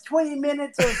next 20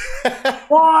 minutes of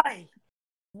why.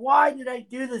 Why did I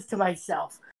do this to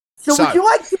myself? So would you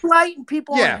like to enlighten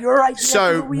people on your idea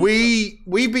So for the week?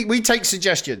 we take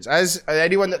suggestions. As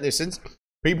anyone that listens,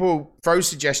 people throw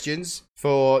suggestions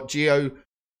for Gio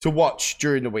to watch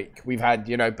during the week. We've had,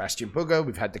 Bastion Booger,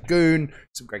 we've had The Goon,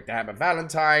 some Greg the Hammer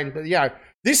Valentine. But,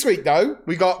 this week, though,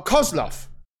 we got Kozlov,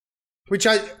 which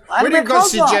when it got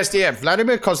suggested,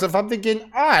 Vladimir Kozlov, I'm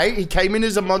thinking, all right, he came in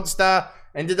as a monster,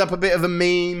 ended up a bit of a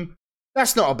meme.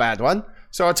 That's not a bad one.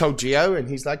 So I told Gio, and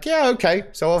he's like, yeah, okay.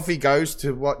 So off he goes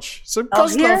to watch some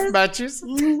Kozlov matches.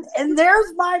 And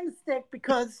there's my mistake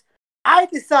because I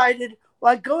decided,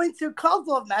 while going to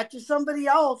Kozlov matches, somebody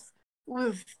else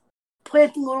was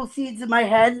planting little seeds in my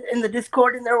head in the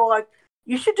Discord, and they were like,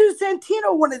 you should do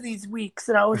Santino one of these weeks.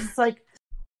 And I was just like,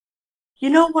 you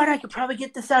know what? I could probably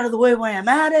get this out of the way while I'm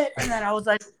at it. And then I was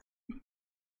like,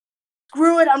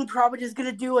 screw it. I'm probably just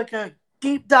going to do like a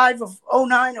deep dive of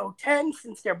 09, 010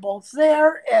 since they're both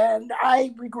there. And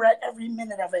I regret every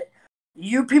minute of it.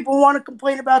 You people want to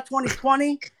complain about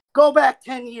 2020? Go back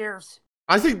 10 years.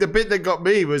 I think the bit that got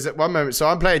me was at one moment. So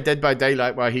I'm playing Dead by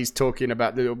Daylight while he's talking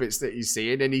about the little bits that he's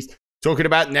seeing. And he's talking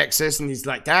about Nexus, and he's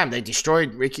like, damn, they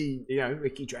destroyed Ricky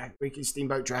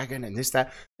Steamboat Dragon and this,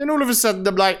 that. Then all of a sudden,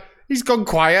 I'm like, he's gone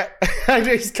quiet. And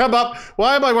he's come up,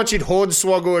 why am I watching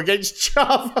Hornswoggle against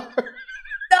Chavo?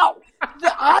 No,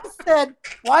 I said,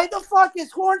 why the fuck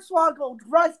is Hornswoggle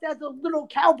dressed as a little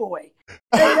cowboy?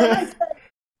 And then I said,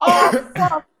 oh,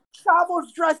 fuck,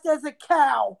 Chavo's dressed as a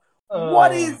cow.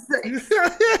 What is this?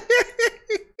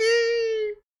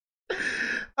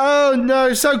 Oh,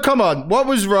 no. So, come on. What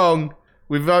was wrong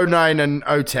with 09 and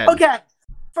 010? Okay.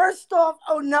 First off,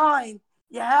 09,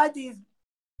 you had these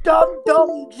dumb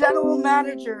general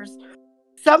managers.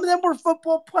 Some of them were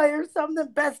football players, some of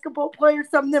them basketball players,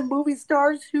 some of them movie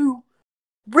stars who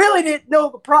really didn't know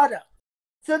the product.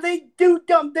 So they do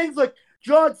dumb things like,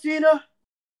 John Cena,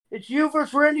 it's you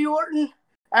versus Randy Orton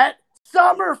at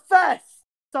SummerFest.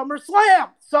 SummerSlam.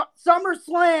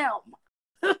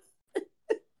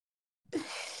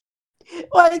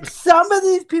 Like, some of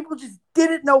these people just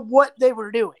didn't know what they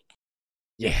were doing.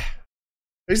 Yeah.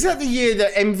 Is that the year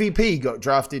that MVP got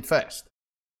drafted first?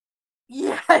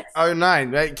 Yes.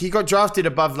 09. Like, he got drafted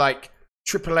above, like,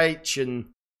 Triple H and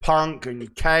Punk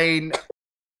and Kane.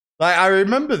 Like, I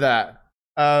remember that.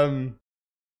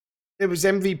 It was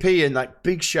MVP and, like,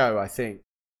 Big Show, I think.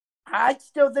 I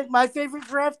still think my favorite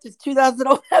draft is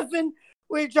 2011,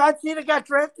 where John Cena got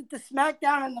drafted to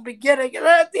SmackDown in the beginning, and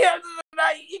then at the end of the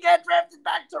night, he got drafted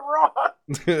back to Raw.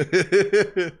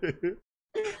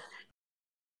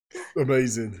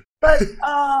 Amazing. But,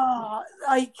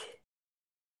 like,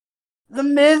 The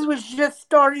Miz was just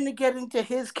starting to get into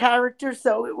his character,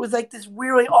 so it was like this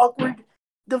really awkward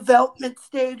development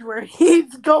stage where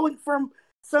he's going from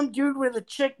some dude with a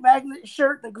chick magnet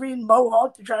shirt and a green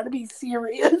mohawk to try to be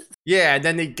serious. Yeah, and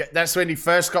then that's when he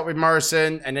first got with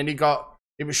Morrison, and then it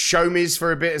was Show Miz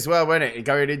for a bit as well, wasn't it?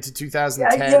 Going into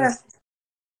 2010. Yeah.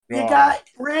 You got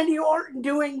Randy Orton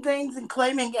doing things and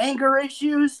claiming anger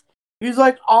issues. He's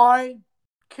like, I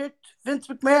kicked Vince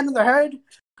McMahon in the head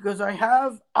because I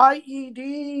have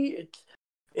IED.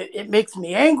 It makes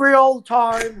me angry all the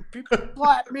time. People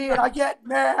slap me and I get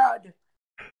mad.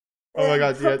 Oh my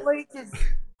God! Triple H is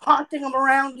haunting him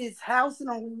around his house in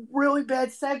a really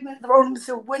bad segment, throwing him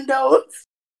through windows.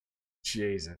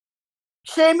 Jesus.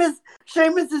 Sheamus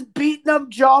is beating up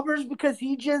jobbers because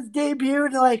he just debuted,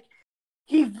 and like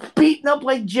he's beating up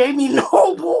like Jamie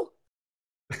Noble.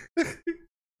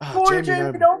 Poor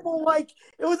Jamie Noble, like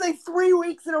it was like 3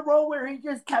 weeks in a row where he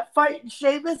just kept fighting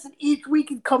Sheamus, and each week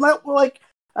he'd come out with like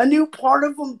a new part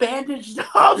of him bandaged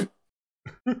up.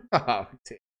 Oh,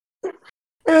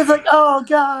 it was like, oh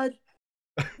God.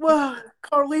 Well,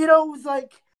 Carlito was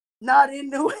like not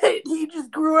into it. He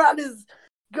just grew out his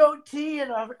goatee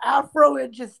and an afro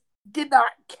and just did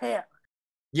not care.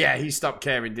 Yeah, he stopped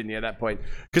caring, didn't he, at that point?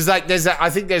 Because like, I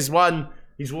think there's one.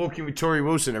 He's walking with Tori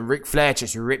Wilson, and Ric Flair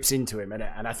just rips into him,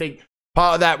 and I think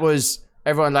part of that was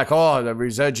everyone like, oh, the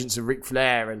resurgence of Ric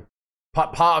Flair, and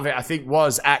part of it I think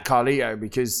was at Carlito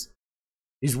because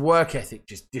his work ethic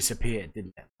just disappeared,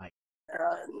 didn't it? Like,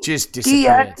 just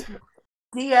disappeared.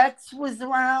 DX was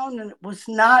around, and it was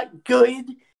not good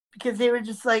because they were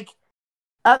just like,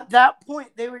 at that point,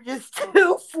 they were just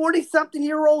two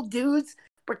 40-something-year-old dudes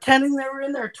pretending they were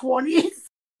in their 20s.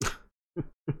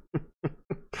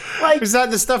 Like, was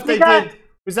that the stuff they did?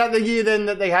 Was that the year then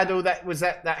that they had all that? Was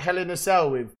that Hell in a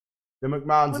Cell with the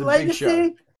McMahons and Big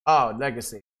Show? Oh,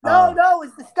 Legacy. No,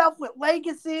 it's the stuff with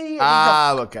Legacy.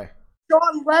 Okay.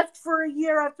 Shawn left for a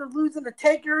year after losing to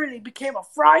Taker, and he became a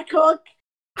fry cook.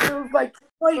 And it was like,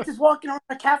 he's just walking around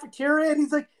the cafeteria, and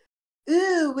he's like,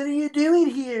 "Ew, what are you doing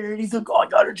here?" And he's like, "Oh, I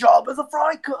got a job as a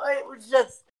fry cook." It was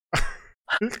just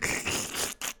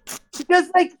because,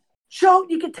 like,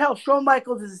 you can tell Shawn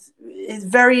Michaels is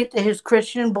very into his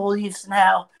Christian beliefs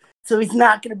now, so he's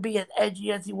not going to be as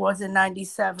edgy as he was in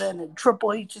 '97. And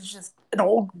Triple H is just an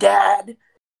old dad,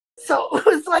 so it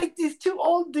was like these two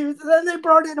old dudes, and then they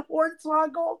brought in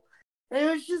Hornswoggle, and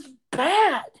it was just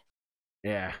bad.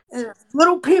 Yeah, and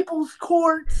little people's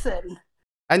courts,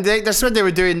 and that's when they were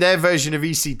doing their version of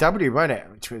ECW, wasn't it?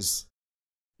 Which was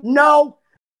no,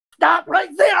 stop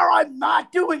right there! I'm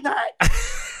not doing that.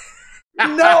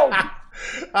 No.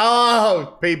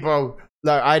 Oh, people.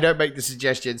 No, I don't make the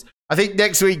suggestions. I think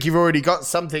next week you've already got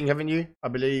something, haven't you? I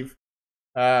believe.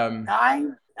 I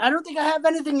don't think I have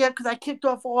anything yet because I kicked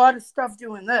off a lot of stuff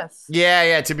doing this.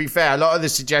 Yeah. To be fair, a lot of the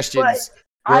suggestions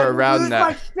were around that. I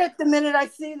lose my shit the minute I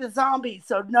see the zombie,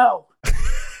 so no.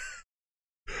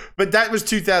 But that was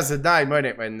 2009, wasn't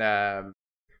it? When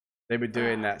they were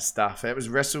doing that stuff. It was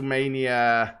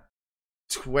WrestleMania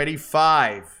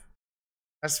 25.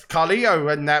 That's Carlito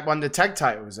when that won the tag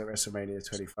titles at WrestleMania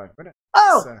 25, wasn't it?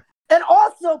 Oh, and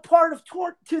also part of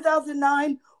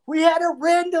 2009, we had a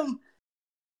random,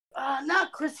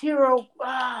 not Chris Hero,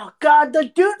 oh, God, the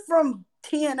dude from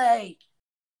TNA.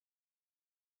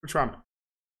 Which one?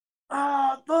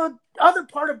 The other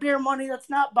part of Beer Money that's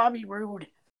not Bobby Roode.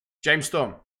 James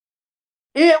Storm.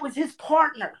 Yeah, it was his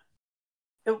partner.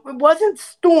 It wasn't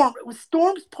Storm. It was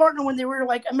Storm's partner when they were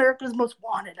like America's Most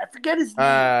Wanted. I forget his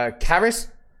name. Harris?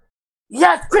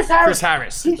 Yes, Chris Harris. Chris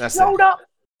Harris. He showed up.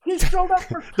 He showed up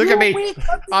for 2 Look at me. weeks.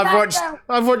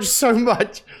 I've watched so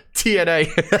much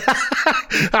TNA.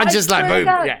 I just like boom.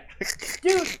 Yeah.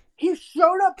 Dude, he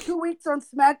showed up 2 weeks on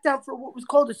SmackDown for what was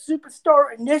called a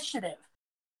Superstar Initiative.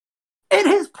 And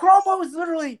his promo was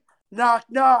literally, knock,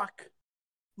 knock.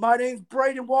 My name's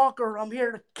Braden Walker. I'm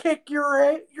here to kick your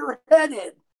head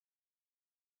in.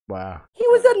 Wow. He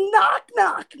was a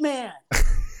knock-knock man.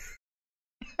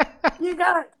 You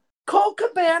got Cole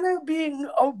Cabana being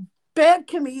a bad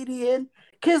comedian.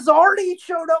 Kizardi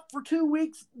showed up for 2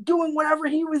 weeks doing whatever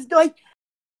he was doing.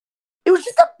 It was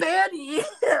just a bad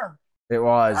year. It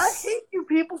was. I hate you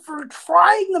people for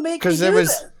trying to make it. Because there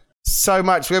was so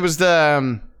much. There was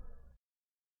the...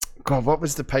 God, what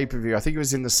was the pay-per-view? I think it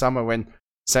was in the summer when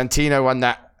Santino won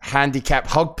that handicap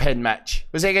hog pen match.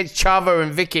 Was it against Chavo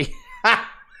and Vicky?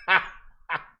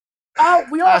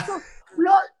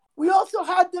 We also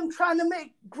had them trying to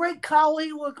make Great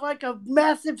Khali look like a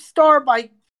massive star by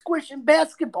squishing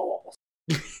basketballs.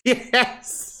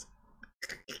 Yes.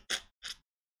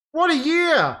 What a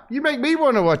year! You make me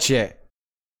want to watch it.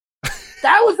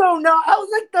 That was 09.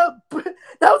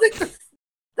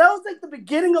 That was like the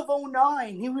beginning of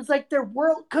 09. He was like their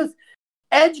world because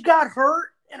Edge got hurt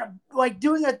and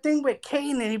doing a thing with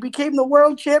Kane, and he became the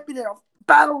world champion in a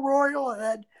battle royal,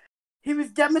 and he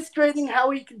was demonstrating how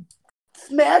he could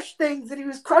smash things, and he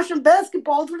was crushing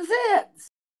basketballs with his hands.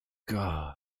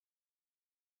 God.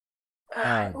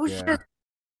 It was just,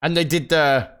 and they did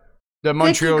the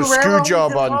Montreal screw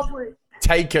job on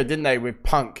Taker, didn't they, with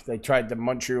Punk? They tried the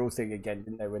Montreal thing again,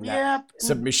 didn't they, when that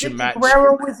submission match.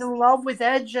 Guerrero was in love with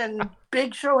Edge and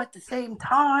Big Show at the same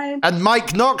time. And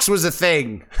Mike Knox was a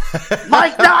thing.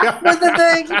 Mike Knox was a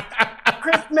thing.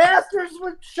 Chris Masters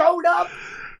showed up.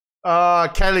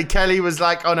 Kelly was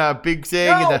like on a big thing,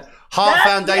 and the Heart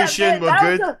Foundation were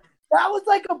good. That was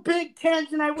like a big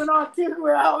tangent I went on to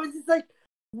where I was just like,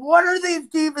 what are these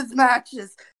Divas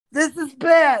matches? This is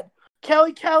bad.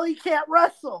 Kelly can't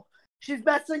wrestle. She's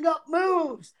messing up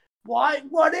moves. Why?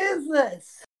 What is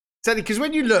this? Exactly, because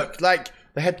when you look, like,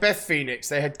 they had Beth Phoenix,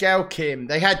 they had Gail Kim,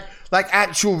 they had, like,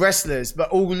 actual wrestlers, but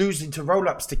all losing to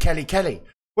roll-ups to Kelly.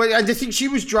 Well, and I think she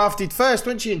was drafted first,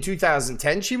 wasn't she, in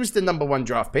 2010? She was the #1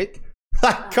 draft pick.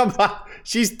 Come on,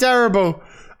 she's terrible.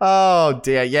 Oh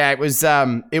dear, yeah, it was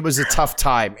a tough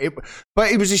time.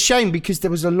 But it was a shame because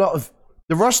there was a lot of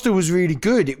the roster was really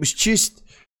good. It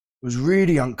was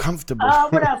really uncomfortable.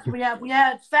 What else do we have? We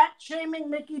had fat shaming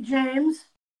Mickey James.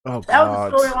 Oh That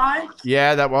God, was a storyline.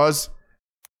 Yeah, that was.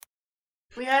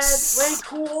 We had Lay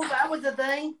Cool. That was a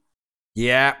thing.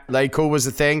 Yeah, Lay Cool was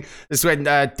a thing. This is when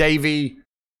Davey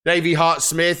Hart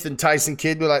Smith and Tyson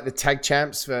Kidd were like the tag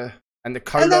champs and the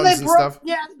colons and stuff.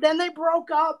 Yeah, then they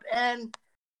broke up, and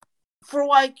for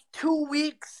like 2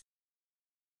 weeks,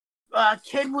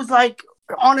 Kidd was like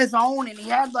on his own, and he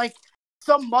had like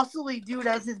some muscly dude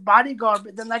as his bodyguard,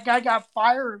 but then that guy got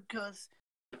fired because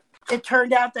it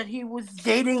turned out that he was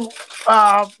dating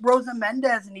Rosa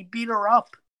Mendez, and he beat her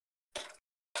up.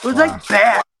 It was like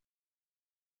bad.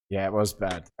 Yeah, it was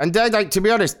bad. And like, to be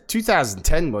honest,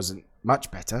 2010 wasn't much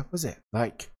better, was it?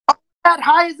 Like that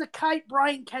high as a kite,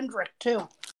 Brian Kendrick too.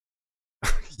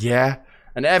 Yeah,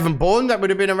 and Evan Bourne, that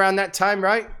would have been around that time,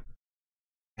 right?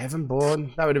 Evan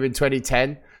Bourne, that would have been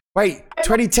 2010. Wait,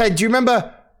 2010. Do you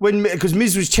remember when? Because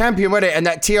Miz was champion, wasn't it? And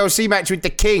that TLC match with the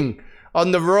King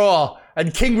on the Raw,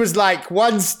 and King was like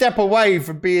one step away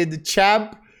from being the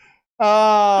champ.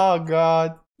 Oh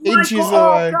God. Inches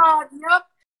away. Oh, God, yep.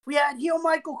 We had heel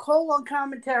Michael Cole on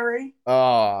commentary.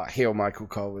 Oh, heel Michael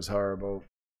Cole was horrible.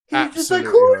 He's just like,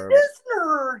 who's this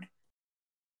nerd?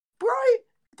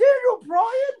 Daniel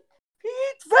Bryan? He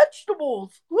eats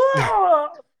vegetables.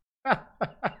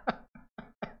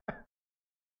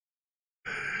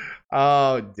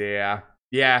 Oh, dear.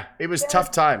 Yeah, it was tough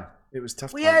time. It was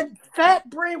tough time. We had fat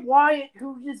Bray Wyatt,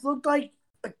 who just looked like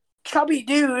a chubby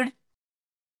dude.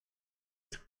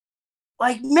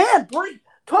 Like, man,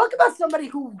 talk about somebody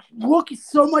who looks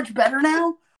so much better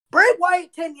now. Bray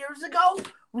Wyatt 10 years ago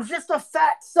was just a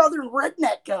fat southern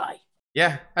redneck guy.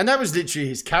 Yeah, and that was literally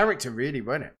his character, really,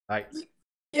 wasn't it? Like,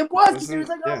 it was. He was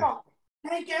like, a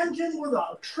tank engine with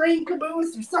a train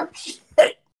caboose or some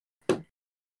shit.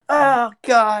 Oh,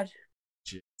 God.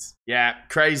 Jeez. Yeah,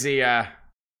 crazy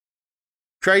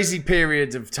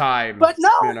periods of time. But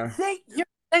no, see, here's the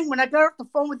thing. When I got off the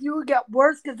phone with you, it got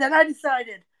worse because then I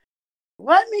decided,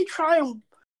 let me try and,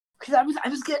 because I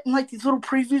was getting like these little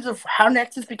previews of how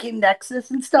Nexus became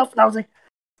Nexus and stuff, and I was like,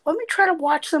 let me try to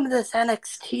watch some of this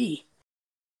NXT.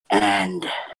 And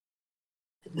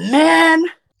man,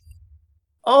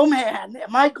 oh man,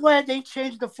 am I glad they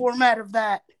changed the format of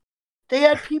that. They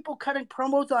had people cutting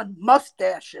promos on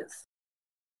mustaches.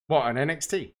 What, on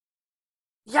NXT?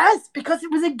 Yes, because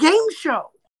it was a game show.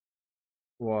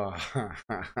 Wow.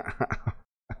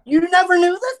 You never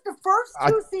knew this? The first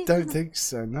two seasons. I don't think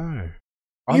so, no.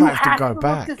 I might have to go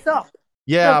back. Look this up.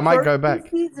 Yeah, I might go back.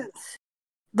 Seasons,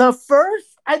 the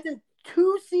first, I think,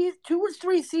 2 or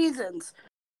 3 seasons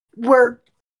were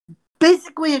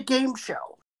basically a game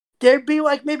show. There'd be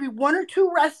like maybe 1 or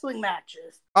 2 wrestling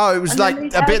matches. Oh, it was like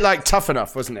a bit like Tough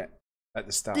Enough, wasn't it? At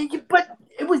the start. But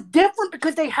it was different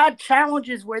because they had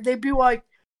challenges where they'd be like,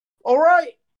 all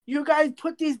right, you guys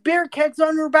put these beer kegs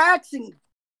on your backs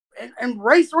and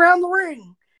race around the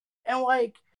ring. And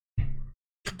like,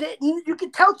 you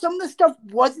could tell some of the stuff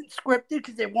wasn't scripted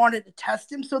because they wanted to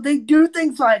test him. So they do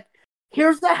things like,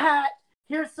 here's the hat,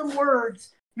 here's some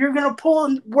words. You're going to pull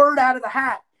a word out of the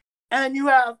hat. And then you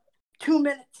have 2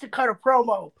 minutes to cut a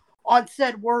promo on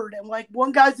said word. And like,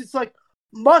 one guy's just like,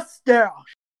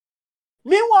 mustache.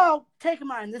 Meanwhile, take in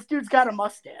mind, this dude's got a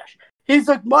mustache. He's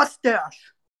like,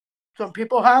 mustache. Some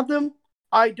people have them.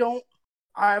 I don't.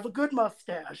 I have a good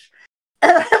mustache.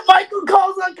 And Michael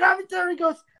calls on commentary and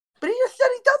goes, but he just said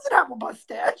he doesn't have a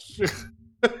mustache.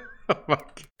 Oh my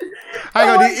God. Hang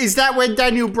on, is that when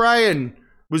Daniel Bryan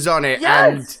was on it?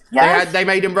 Yes, and they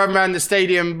made him run around the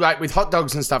stadium like with hot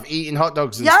dogs and stuff, eating hot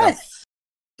dogs and stuff? Yes.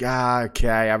 Yeah, okay,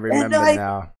 I remember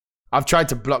now. I've tried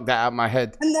to block that out of my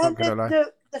head. And then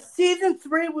the season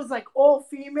 3 was like all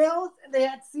females, and they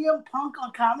had CM Punk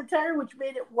on commentary, which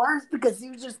made it worse because he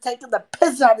was just taking the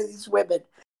piss out of these women.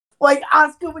 Like,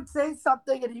 Asuka would say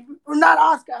something, and not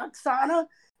Asuka, Oksana,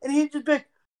 and he'd just be like,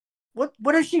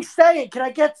 what is she saying? Can I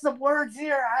get some words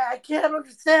here? I can't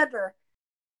understand her.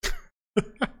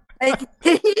 Like,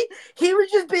 he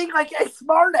was just being like a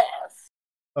smart ass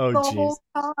the whole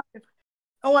time.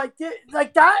 And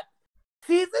like that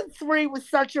season 3 was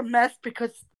such a mess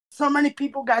because so many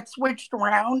people got switched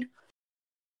around.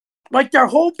 Like, their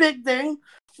whole big thing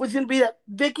was going to be that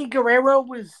Vicky Guerrero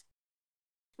was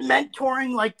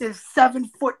mentoring like this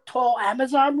 7-foot-tall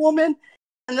Amazon woman,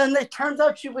 and then it turns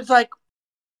out she was like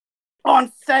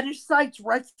on fetish sites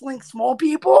wrestling small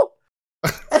people,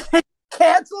 and they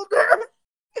canceled her.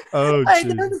 Oh,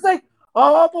 and they're just like,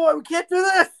 oh boy, we can't do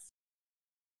this.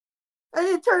 And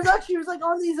it turns out she was like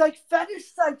on these like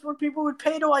fetish sites where people would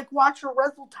pay to like watch her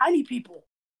wrestle tiny people.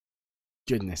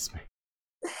 Goodness me.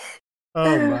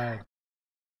 Oh man.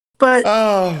 But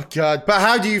oh god. But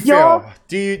how do you feel?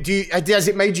 Do you has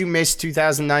it made you miss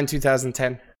 2009,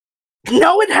 2010?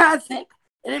 No, it hasn't.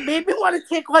 And it made me want to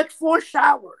take like 4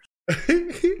 showers.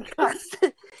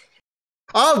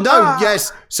 Oh no,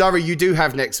 yes. Sorry, you do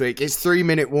have next week. It's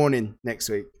 3-minute warning next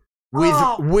week. With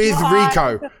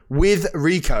Rico. With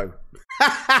Rico.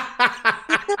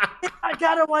 I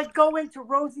gotta like go into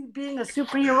Rosie being a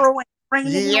superhero and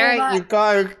training. Yeah, you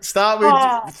go. Start with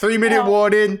 3-minute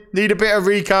warning. Need a bit of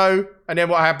Rico, and then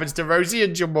what happens to Rosie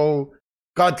and Jamal?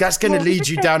 God, that's going to lead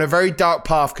you down a very dark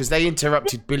path because they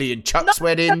interrupted Billy and Chuck's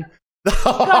wedding. Then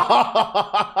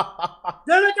I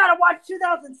gotta watch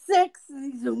 2006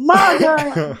 and Zumaga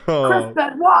and Chris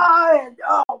Benoit and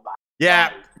oh my.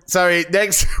 Yeah. Sorry,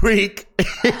 next week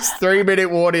it's 3-minute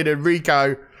warning and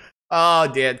Rico. Oh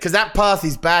dear, because that path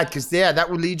is bad. Because that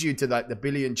will lead you to like the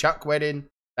Billy and Chuck wedding.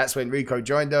 That's when Rico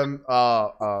joined them.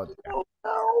 Oh dear.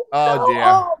 Oh dear.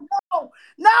 Oh no!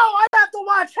 Now I have to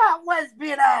watch hot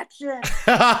lesbian action.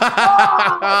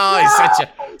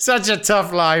 It's such a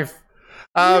tough life.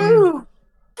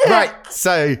 Right,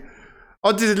 so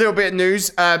on to a little bit of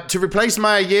news. To replace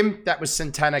Maya Yim, that was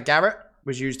Santana Garrett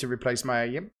was used to replace Maya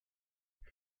Yim.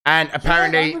 And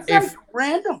apparently,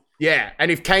 random. Yeah,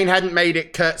 and if Kane hadn't made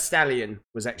it, Kurt Stallion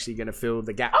was actually going to fill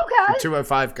the gap. Okay. The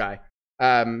 205 guy.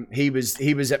 He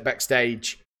was at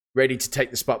backstage ready to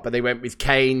take the spot, but they went with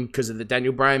Kane because of the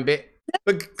Daniel Bryan bit.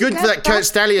 But good for that Kurt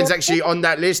Stallion's actually on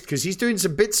that list because he's doing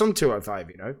some bits on 205,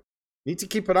 you know. Need to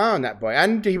keep an eye on that boy.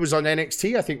 And he was on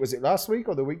NXT, I think, was it last week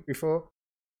or the week before?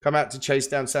 Come out to chase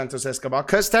down Santos Escobar.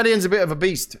 Kurt Stallion's a bit of a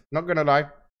beast. Not going to lie.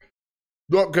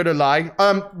 Not going to lie.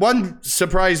 One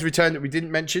surprise return that we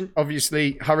didn't mention.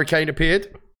 Obviously, Hurricane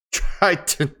appeared. Tried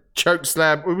to choke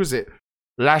slam. Who was it?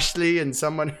 Lashley and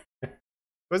someone.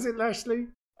 Was it Lashley?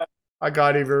 I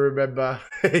can't even remember.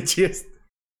 Just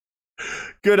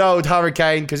good old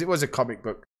Hurricane because it was a comic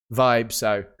book vibe.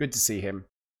 So good to see him.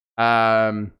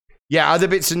 Yeah, other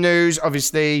bits of news.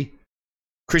 Obviously,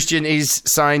 Christian is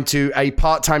signed to a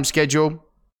part-time schedule.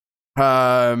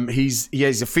 He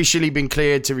has officially been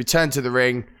cleared to return to the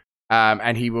ring,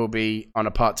 and he will be on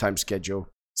a part-time schedule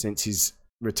since his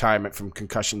retirement from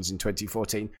concussions in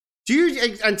 2014. Do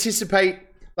you anticipate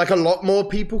like a lot more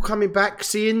people coming back,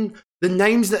 seeing the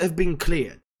names that have been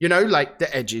cleared? You know, like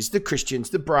the Edges, the Christians,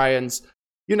 the Bryans.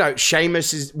 You know,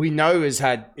 Sheamus we know has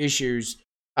had issues.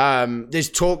 There's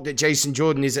talk that Jason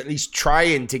Jordan is at least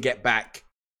trying to get back.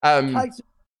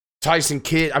 Tyson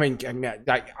Kidd, I mean,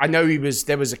 like I know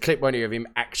there was a clip one of him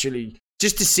actually,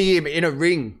 just to see him in a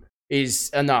ring is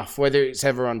enough, whether it's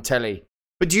ever on telly.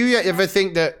 But do you ever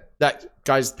think that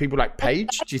guys, people like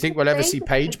Paige, do you think we'll ever see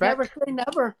Paige back? Never say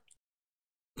never.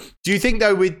 Do you think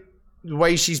though, with the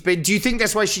way she's been, do you think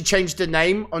that's why she changed her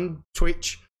name on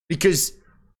Twitch? Because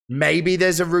maybe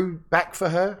there's a route back for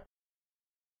her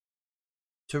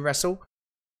to wrestle?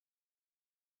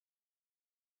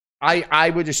 I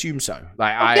would assume so.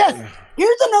 Yes.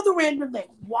 Here's another random thing.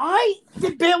 Why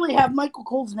did Bayley have Michael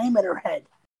Cole's name in her head?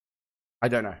 I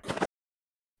don't know.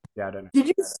 Yeah, I don't know.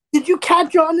 Did you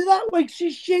catch on to that? Like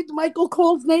she shaved Michael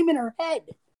Cole's name in her head.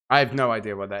 I have no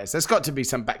idea what that is. There's got to be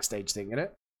some backstage thing in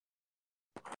it.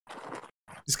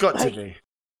 It's got to be.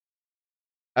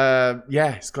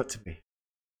 Yeah, it's got to be.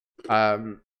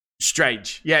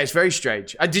 Strange. Yeah, it's very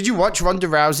strange. Did you watch Ronda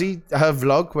Rousey, her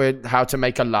vlog with how to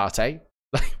make a latte?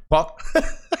 Like, what?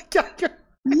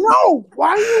 No,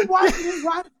 why are you watching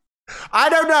it? I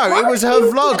don't know. It was her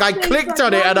vlog. I clicked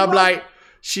on it and I'm like,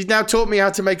 she's now taught me how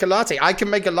to make a latte. I can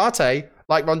make a latte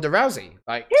like Ronda Rousey.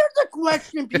 Like, here's a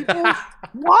question, people.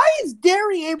 Why is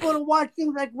Derry able to watch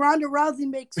things like Ronda Rousey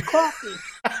makes coffee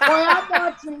while I'm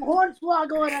watching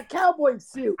Hornswoggle in a cowboy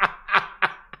suit?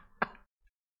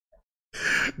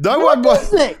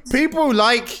 People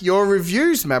like your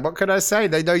reviews, man. What can I say?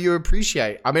 They know you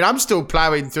appreciate. I mean, I'm still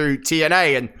plowing through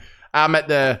TNA and I'm at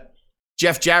the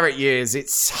Jeff Jarrett years.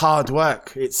 It's hard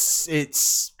work. It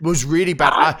was really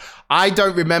bad. I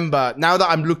don't remember now that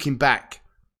I'm looking back.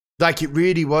 Like it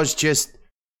really was just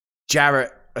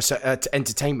Jarrett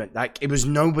entertainment. Like it was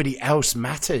nobody else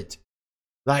mattered.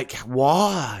 Like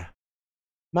why?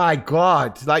 My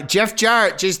God! Like Jeff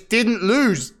Jarrett just didn't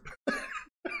lose.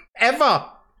 Ever.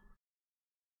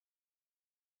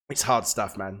 It's hard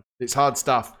stuff, man. It's hard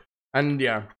stuff. And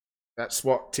yeah, that's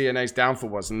what TNA's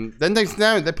downfall was. And then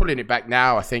they're pulling it back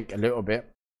now, I think, a little bit.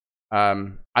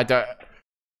 The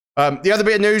other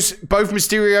bit of news, both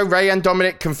Mysterio, Rey and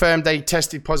Dominic confirmed they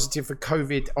tested positive for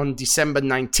COVID on December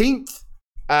 19th.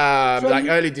 like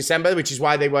early December, which is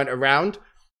why they weren't around.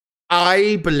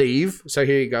 I believe, so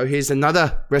here you go. Here's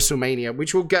another WrestleMania,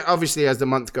 which we'll get, obviously, as the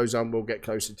month goes on, we'll get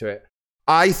closer to it.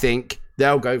 I think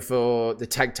they'll go for the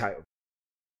tag title.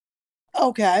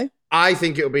 Okay. I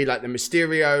think it'll be like the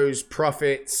Mysterios,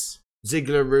 Profits,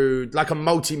 Ziggler, Rude, like a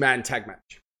multi-man tag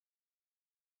match.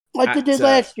 Like they did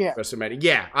last year. WrestleMania.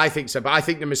 Yeah, I think so. But I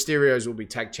think the Mysterios will be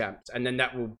tag champs. And then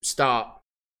that will start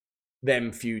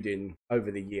them feuding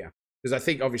over the year. Because I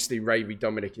think, obviously, Ray v.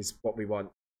 Dominic is what we want.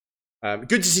 Good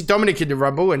to see Dominic in the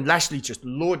Rumble. And Lashley just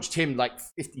launched him like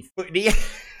 50 foot in the air.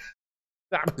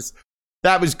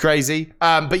 That was crazy.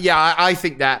 But yeah, I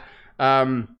think that...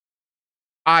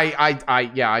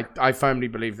 I firmly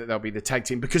believe that they'll be the tag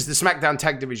team because the SmackDown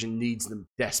tag division needs them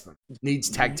desperate. Needs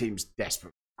tag teams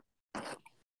desperate.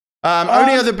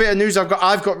 Only other bit of news I've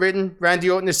got written. Randy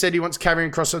Orton has said he wants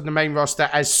Karrion Kross on the main roster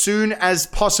as soon as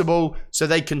possible so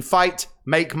they can fight,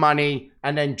 make money,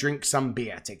 and then drink some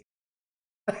beer together.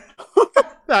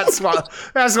 That's what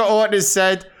Orton has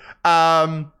said.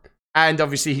 And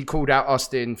obviously he called out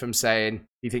Austin from saying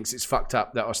he thinks it's fucked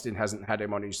up that Austin hasn't had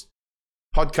him on his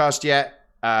podcast yet.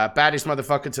 Baddest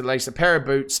motherfucker to lace a pair of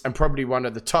boots and probably one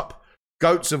of the top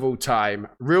goats of all time.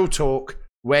 Real talk.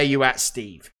 Where you at,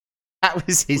 Steve? That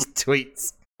was his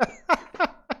tweets.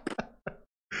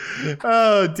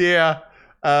 Oh dear.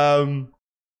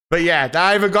 But yeah,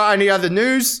 I haven't got any other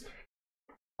news.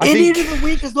 Idiot of the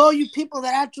week is all you people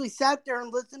that actually sat there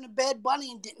and listened to Bad Bunny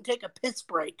and didn't take a piss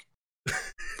break.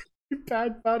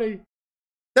 Bad Bunny.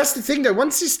 That's the thing, though.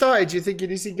 Once he started, you're thinking,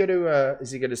 is he going to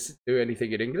do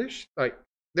anything in English? Like,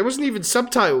 there wasn't even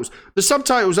subtitles. The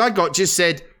subtitles I got just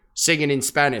said singing in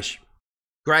Spanish.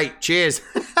 Great, cheers.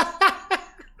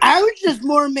 I was just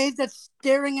more amazed at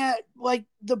staring at like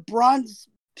the bronze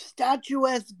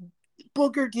statuesque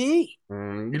Booker T.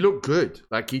 He looked good.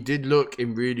 Like he did look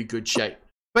in really good shape.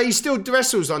 But he still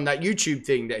wrestles on that YouTube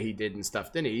thing that he did and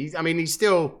stuff, didn't he? I mean, he's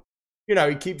still,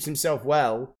 he keeps himself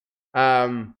well.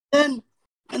 And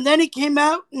then he came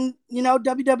out and,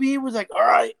 WWE was like, all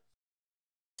right,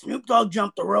 Snoop Dogg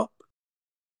jumped the rope.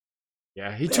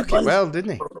 Yeah, he took it well,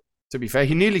 didn't he? To be fair,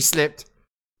 he nearly slipped.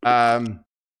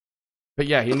 But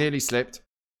yeah, he nearly slipped.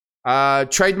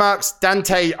 Trademarks,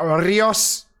 Dante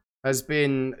Rios has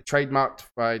been trademarked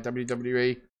by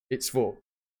WWE. It's for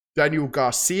Daniel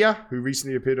Garcia, who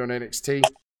recently appeared on NXT.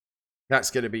 That's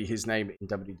going to be his name in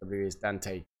WWE, is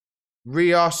Dante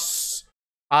Rios.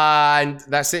 And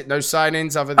that's it. No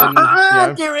sign-ins other than, there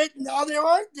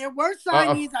were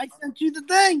sign-ins. I sent you the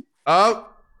thing. Oh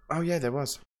yeah, there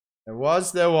was. And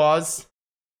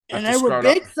there were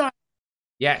big sign.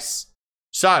 Yes.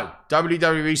 So,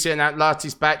 WWE sent out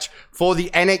latest batch for the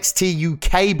NXT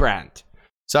UK brand.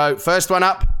 So, first one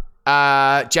up,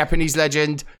 Japanese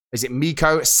legend, is it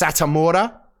Miko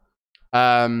Satomura?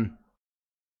 And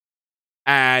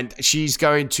she's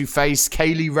going to face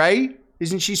Kaylee Ray,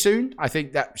 isn't she, soon? I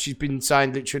think that she's been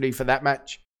signed literally for that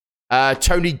match.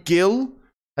 Tony Gill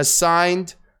has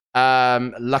signed.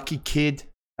 Lucky Kid,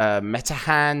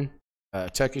 Metahan,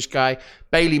 Turkish guy.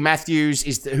 Bailey Matthews,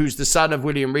 who's the son of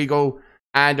William Regal.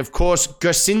 And, of course,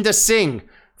 Gursinder Singh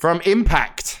from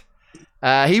Impact.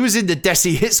 He was in the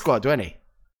Desi Hit Squad, wasn't he?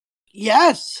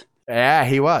 Yes. Yeah,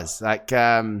 he was.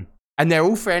 And they're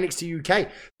all for NXT UK.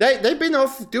 They've been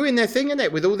off doing their thing,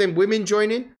 innit? With all them women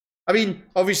joining. I mean,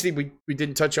 obviously, we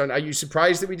didn't touch on... Are you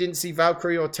surprised that we didn't see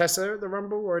Valkyrie or Tessa at the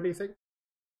Rumble or anything?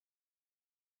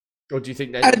 Or do you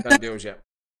think they're done deals yet?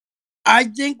 I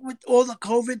think with all the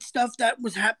COVID stuff that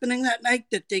was happening that night,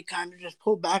 that they kind of just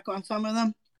pulled back on some of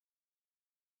them.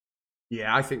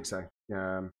 Yeah, I think so.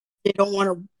 They don't want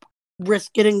to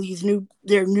risk getting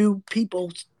their new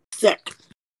people sick.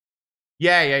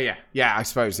 Yeah. I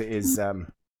suppose it is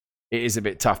a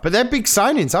bit tough. But they're big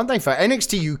signings, aren't they, for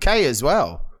NXT UK as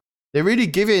well? They're really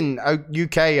giving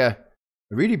UK a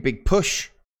really big push.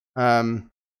 Yeah,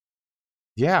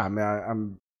 I mean,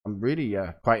 I'm really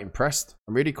quite impressed.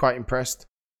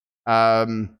 I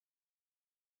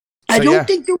don't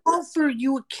think they're all for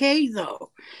UK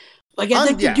though. Like I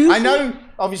think I know.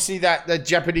 Obviously, that the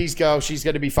Japanese girl, she's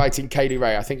going to be fighting Kaylee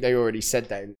Ray. I think they already said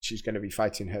that she's going to be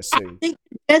fighting her soon. I think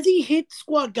the Desi Hit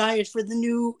Squad guy is for the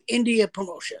new India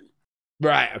promotion.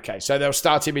 Right. Okay. So they'll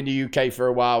start him in the UK for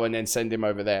a while and then send him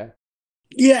over there.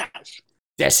 Yes.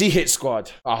 Desi Hit Squad.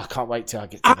 Oh, I can't wait till I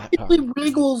get to that part.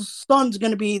 Regal's son's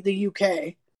going to be the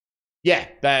UK. Yeah,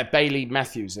 Bailey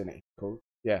Matthews, isn't it? Cool.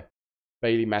 Yeah,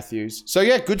 Bailey Matthews. So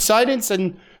yeah, good signings,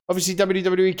 and obviously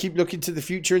WWE keep looking to the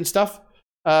future and stuff.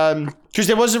 Because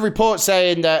there was a report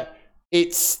saying that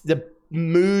the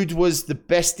mood was the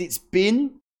best it's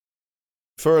been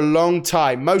for a long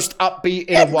time, most upbeat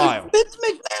in a while. Vince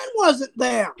McMahon wasn't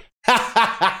there.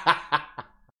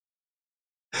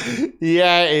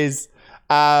 Yeah, it is.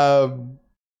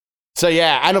 So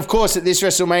yeah, and of course at this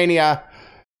WrestleMania,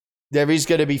 there is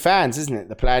going to be fans, isn't it?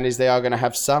 The plan is they are going to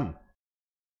have some.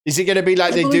 Is it going to be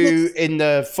like they do in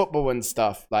the football and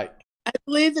stuff? Like, I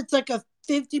believe it's like a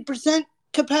 50%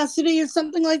 capacity or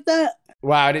something like that.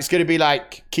 Wow, and it's going to be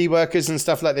like key workers and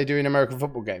stuff like they do in American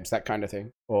football games, that kind of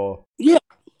thing. Or yeah.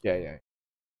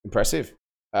 Impressive.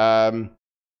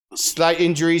 Slight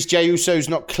injuries. Jey Uso's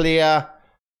not clear.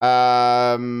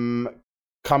 Carmella's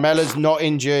not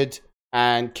injured,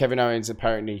 and Kevin Owens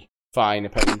apparently fine.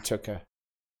 Apparently took a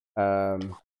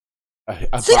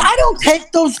See, I don't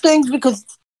take those things because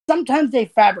sometimes they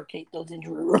fabricate those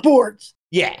injury reports.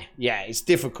 Yeah, it's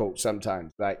difficult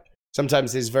sometimes. Like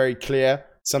sometimes it's very clear,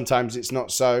 sometimes it's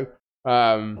not so.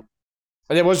 And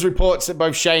there was reports that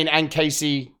both Shane and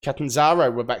Casey Catanzaro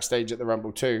were backstage at the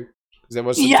Rumble too, because there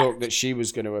was some talk that she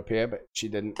was going to appear, but she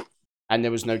didn't. And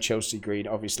there was no Chelsea Green,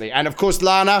 obviously. And of course,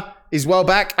 Lana is well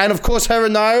back, and of course, her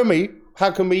and Naomi. How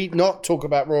can we not talk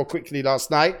about Raw quickly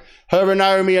last night? Her and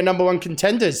Naomi are number one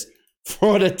contenders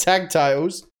for the tag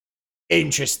titles.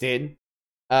 Interesting.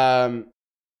 Good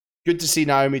to see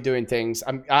Naomi doing things.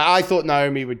 I thought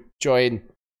Naomi would join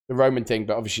the Roman thing,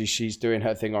 but obviously she's doing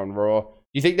her thing on Raw.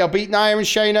 You think they'll beat Nia and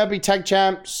Shayna, be tag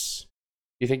champs?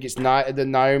 You think it's the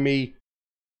Naomi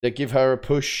that give her a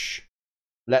push?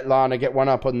 Let Lana get one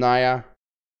up on Nia?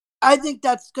 I think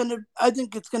it's gonna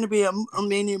be a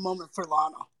Mania moment for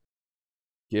Lana.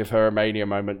 Give her a Mania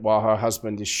moment while her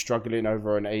husband is struggling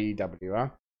over on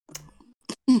AEW,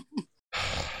 huh?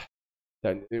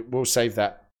 We'll save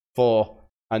that for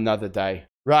another day.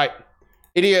 Right.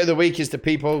 Idiot of the week is the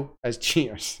people, as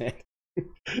Gio said.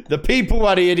 The people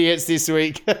are the idiots this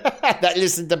week that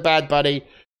listen to Bad Buddy.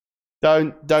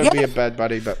 Don't be a Bad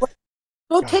Buddy, but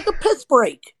go take a piss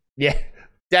break. Yeah,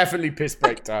 definitely piss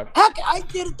break time. Heck, I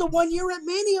did it the 1 year at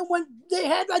Mania when they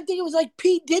had, I think it was like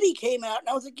P. Diddy came out, and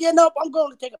I was like, yeah, nope, I'm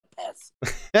going to take a piss.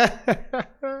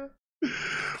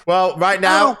 Well, right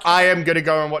now, I am going to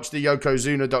go and watch the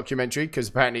Yokozuna documentary because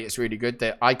apparently it's really good.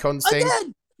 The Icons thing.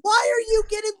 Again, why are you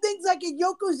getting things like a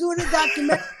Yokozuna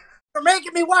documentary for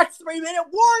making me watch 3-minute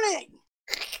warning?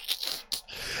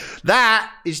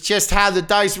 That is just how the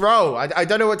dice roll. I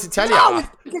don't know what to tell you.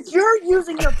 Because you're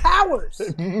using your powers.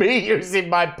 Me using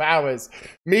my powers.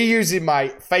 Me using my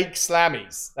fake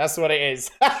slammies. That's what it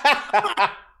is.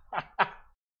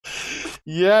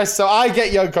 Yeah, so I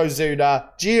get Yokozuna.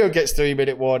 Gio gets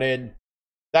 3-minute warning.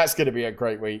 That's going to be a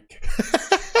great week.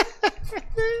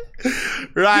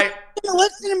 Right. You're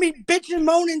listening to me bitch and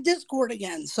moan in Discord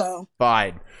again, so.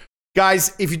 Fine.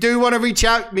 Guys, if you do want to reach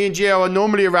out, me and Gio are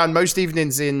normally around most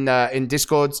evenings in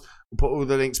Discords. We'll put all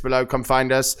the links below. Come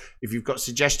find us. If you've got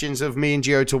suggestions of me and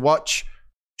Gio to watch,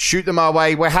 shoot them our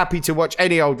way. We're happy to watch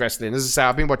any old wrestling. As I say,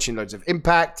 I've been watching loads of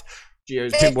Impact.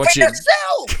 Gio's been watching...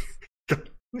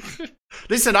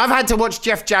 Listen, I've had to watch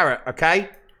Jeff Jarrett, okay?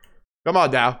 Come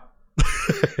on now. Yeah,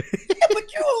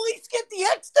 but you at least get the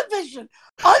X Division.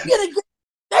 I'm going to get...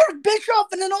 There's Bischoff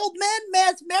and an old man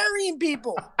mass marrying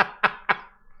people.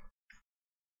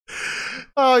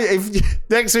 Oh,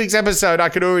 next week's episode, I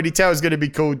can already tell is going to be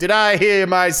cool. Did I hear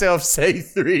myself say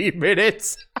 3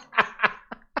 minutes?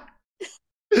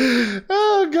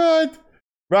 Oh, God.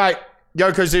 Right.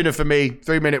 Yokozuna for me.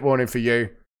 3-minute warning for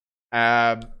you.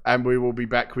 And we will be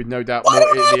back with no doubt more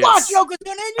idiots. I watch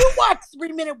Yokozuna and you watch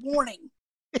 3-minute warning?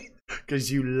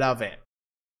 Because you love it.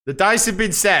 The dice have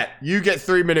been set. You get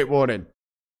 3-minute warning.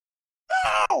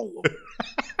 No.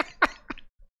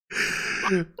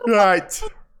 Right.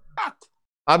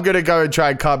 I'm going to go and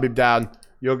try and calm him down.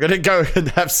 You're going to go and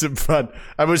have some fun.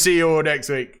 And we'll see you all next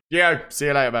week. Yeah, see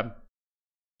you later, man.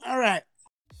 All right.